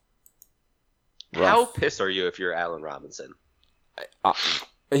 Oof. Rough. How pissed are you if you're Allen Robinson?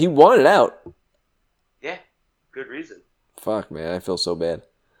 He wanted out. Yeah, good reason. Fuck, man, I feel so bad.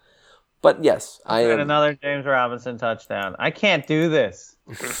 But yes, I am. Another James Robinson touchdown. I can't do this.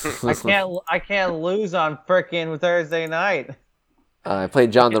 I can't lose on frickin' Thursday night. I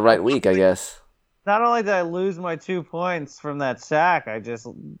played John the right week, I guess. Not only did I lose my 2 points from that sack, I just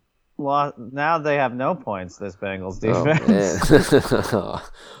lost. Now they have no points. This Bengals defense. Oh, man.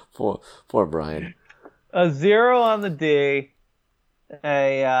 poor Brian. A 0 on the D. 3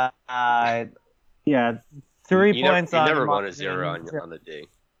 points on. You never won a 0 on the D.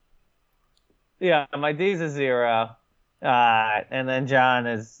 Yeah, my D's a 0. And then John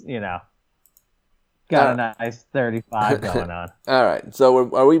is, got a nice 35 going on. All right.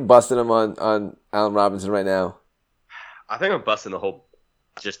 So are we busting him on Allen Robinson right now? I think I'm busting the whole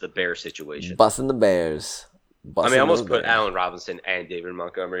just the Bears situation. Busting the Bears. I almost put Allen Robinson and David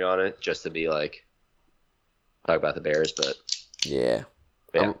Montgomery on it just to be like talk about the Bears, but yeah,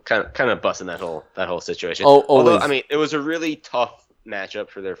 kind of busting that whole situation. Oh, although it was a really tough matchup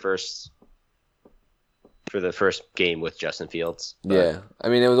for the first game with Justin Fields. But. Yeah,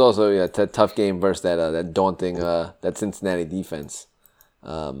 it was also a tough game versus that daunting that Cincinnati defense.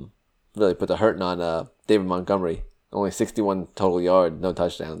 Really put the hurting on David Montgomery. Only 61 total yards, no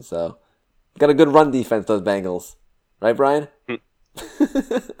touchdowns. So got a good run defense, those Bengals, right, Brian?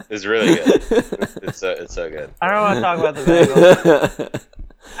 It's really good. It's so good. I don't want to talk about the Bengals.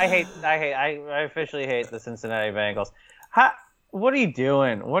 I officially hate the Cincinnati Bengals. What are you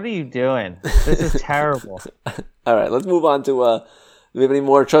doing? What are you doing? This is terrible. All right, let's move on to. Do we have any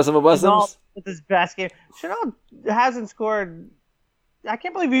more trust and bustums? With this best game, Chanel hasn't scored. I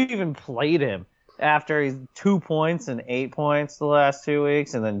can't believe you even played him after he's 2 points and 8 points the last 2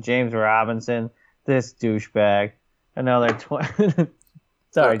 weeks, and then James Robinson, this douchebag, another 20.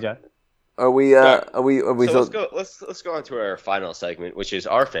 Sorry, John. Are we? So let's go on to our final segment, which is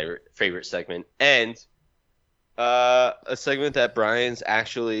our favorite segment, and a segment that Brian's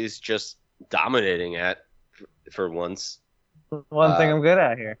actually is just dominating at for once. One thing I'm good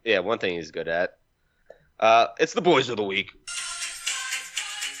at here. Yeah, one thing he's good at. It's the boys of the week.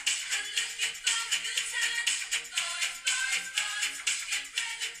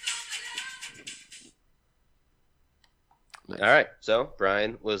 All right, so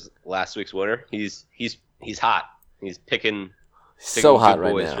Brian was last week's winner. He's hot. He's picking so hot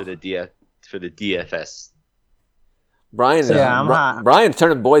right boys now for the DFS. I'm hot. Brian's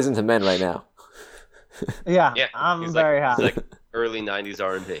turning boys into men right now. Yeah, I'm very hot. He's like early '90s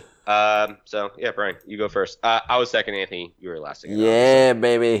R&B. So yeah, Brian, you go first. I was second, Anthony. You were last again. Yeah,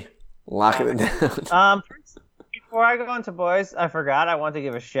 baby, locking it down. Before I go into boys, I forgot I want to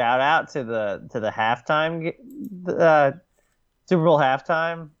give a shout out to the halftime, Super Bowl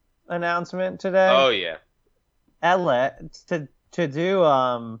halftime announcement today. Oh yeah. To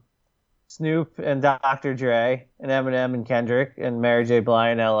do Snoop and Dr. Dre and Eminem and Kendrick and Mary J.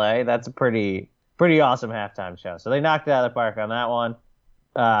 Blige in L.A. That's a pretty awesome halftime show. So they knocked it out of the park on that one.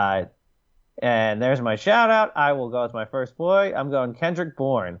 And there's my shout out. I will go with my first boy. I'm going Kendrick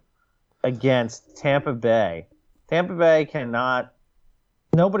Bourne against Tampa Bay. Tampa Bay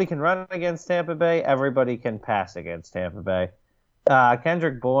nobody can run against Tampa Bay. Everybody can pass against Tampa Bay.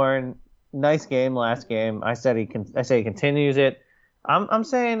 Kendrick Bourne, nice game last game. I say he continues it. I'm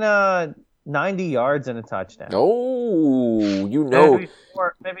saying 90 yards and a touchdown. Oh,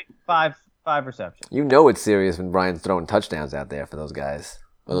 maybe five receptions. You know it's serious when Brian's throwing touchdowns out there for those guys.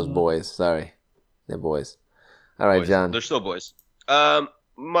 Or those boys. Sorry. They're boys. All right, boys. John. They're still boys.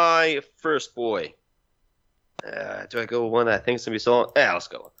 My first boy. Do I go with one that I think is going to be sold? Yeah, let's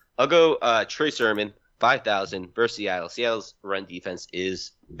go. I'll go Trey Sermon, 5,000 versus Seattle. Seattle's run defense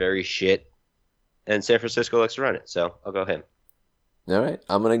is very shit, and San Francisco likes to run it, so I'll go him. All right.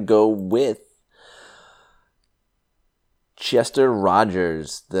 I'm going to go with Chester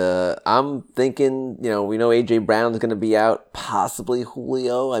Rogers. I'm thinking, we know A.J. Brown's going to be out, possibly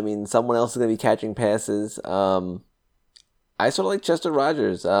Julio. Someone else is going to be catching passes. I sort of like Chester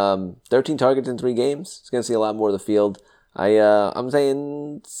Rogers. 13 targets in 3 games. He's going to see a lot more of the field. I'm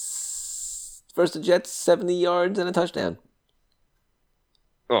saying versus the Jets, 70 yards and a touchdown.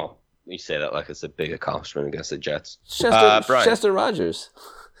 Oh, you say that like it's a big accomplishment against the Jets. Chester Rogers.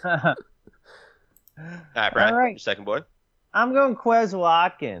 All right, Brian, All right. Your second boy. I'm going Quez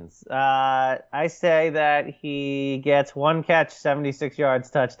Watkins. I say that he gets 1 catch, 76 yards,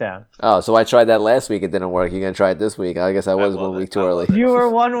 touchdown. Oh, so I tried that last week. It didn't work. You're going to try it this week. I guess I was 1 week too early. You were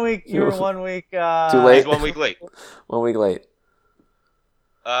 1 week. You were 1 week. Too late. He's 1 week late. 1 week late.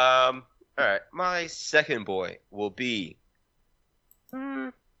 All right. My second boy will be.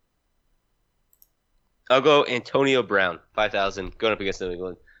 I'll go Antonio Brown, 5,000, going up against New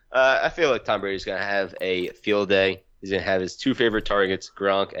England. I feel like Tom Brady's going to have a field day. He's going to have his 2 favorite targets,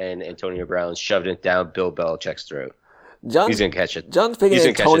 Gronk and Antonio Brown, shoved it down Bill Belichick's throat. He's going to catch it. John's picking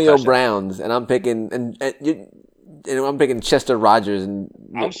Antonio Browns, and I'm picking I'm picking Chester Rogers. And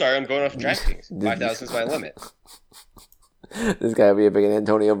I'm sorry, I'm going off DraftKings. 5,000 is my limit. This guy over here picking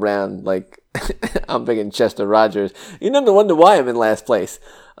Antonio Brown. Like, I'm picking Chester Rogers. You never wonder why I'm in last place.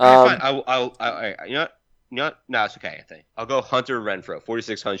 Fine. You know what? No, it's okay, Anthony. I'll go Hunter Renfrow,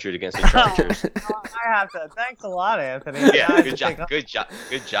 4,600 against the Chargers. I have to. Thanks a lot, Anthony. Yeah, good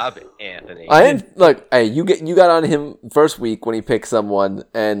job, Anthony. Hey, you got on him first week when he picked someone,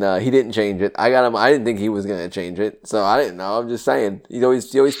 and he didn't change it. I got him. I didn't think he was gonna change it, so I didn't know. I'm just saying. He's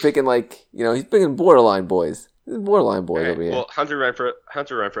always picking he's picking borderline boys. Borderline boys over here. Well, Hunter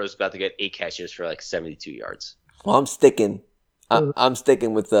Renfrow is about to get 8 catches for like 72 yards. Well, I'm sticking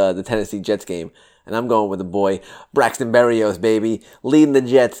with the Tennessee Jets game, and I'm going with the boy Braxton Berrios, baby, leading the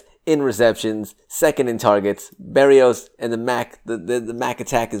Jets in receptions, second in targets. Berrios and the Mac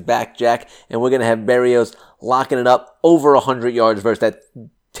attack is back, Jack, and we're gonna have Berrios locking it up over 100 yards versus that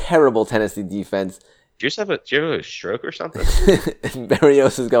terrible Tennessee defense. Do you have a stroke or something?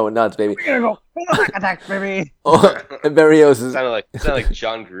 Berrios is going nuts, baby. We're gonna go Mac attack, baby. And Berrios is sounded like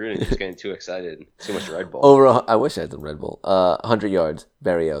John Gruden just getting too excited, too much Red Bull. I wish I had some Red Bull. 100 yards,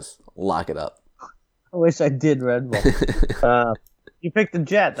 Berrios, lock it up. I wish I did Red Bull. You picked the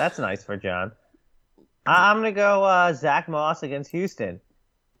Jet. That's nice for John. I'm going to go Zach Moss against Houston.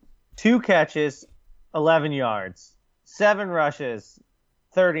 2 catches, 11 yards. 7 rushes,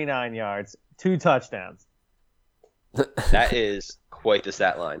 39 yards. 2 touchdowns. That is quite the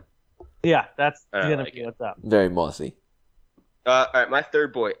stat line. Yeah, that's going to like be what's up. Very mossy. All right, my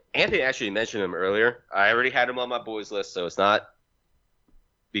third boy. Anthony actually mentioned him earlier. I already had him on my boys list, so it's not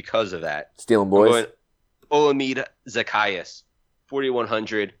because of that. Stealing boys. Olamide Zacchaeus.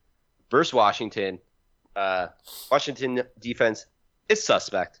 4,100 versus Washington. Washington defense is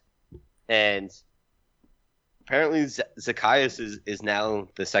suspect. And apparently Zacchaeus is now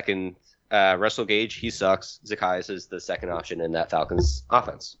the second. Russell Gage, he sucks. Zacchaeus is the second option in that Falcons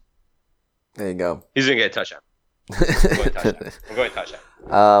offense. There you go. He's going to get a touchdown. I'm going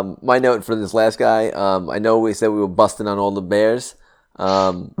touchdown. My note for this last guy, I know we said we were busting on all the Bears.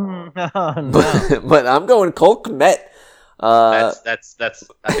 No. But I'm going Cole Kmet. That's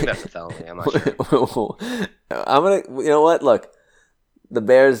I think that's a felony. I'm not sure. I'm gonna. You know what? Look, the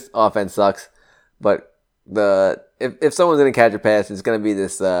Bears' offense sucks, but if someone's gonna catch a pass, it's gonna be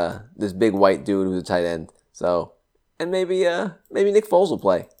this big white dude who's a tight end. So, and maybe Nick Foles will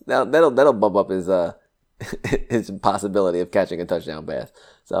play. That'll bump up his his possibility of catching a touchdown pass.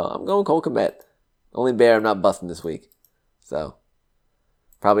 So I'm going Cole Kmet. Only Bear I'm not busting this week. So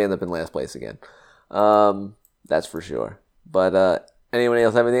probably end up in last place again. That's for sure. But anyone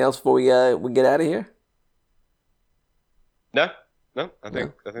else have anything else before we get out of here? No. I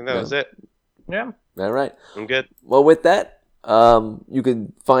think that was it. Yeah. All right. I'm good. Well, with that, you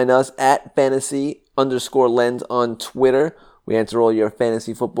can find us at fantasy_lens on Twitter. We answer all your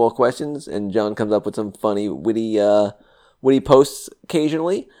fantasy football questions, and John comes up with some funny, witty posts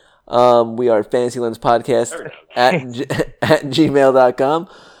occasionally. We are Fantasy Lens Podcast at gmail.com.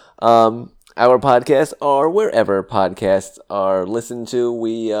 Our podcasts are wherever podcasts are listened to.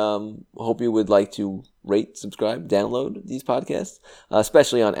 We hope you would like to rate, subscribe, download these podcasts,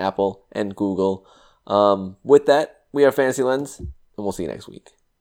 especially on Apple and Google. With that, we are Fantasy Lens, and we'll see you next week.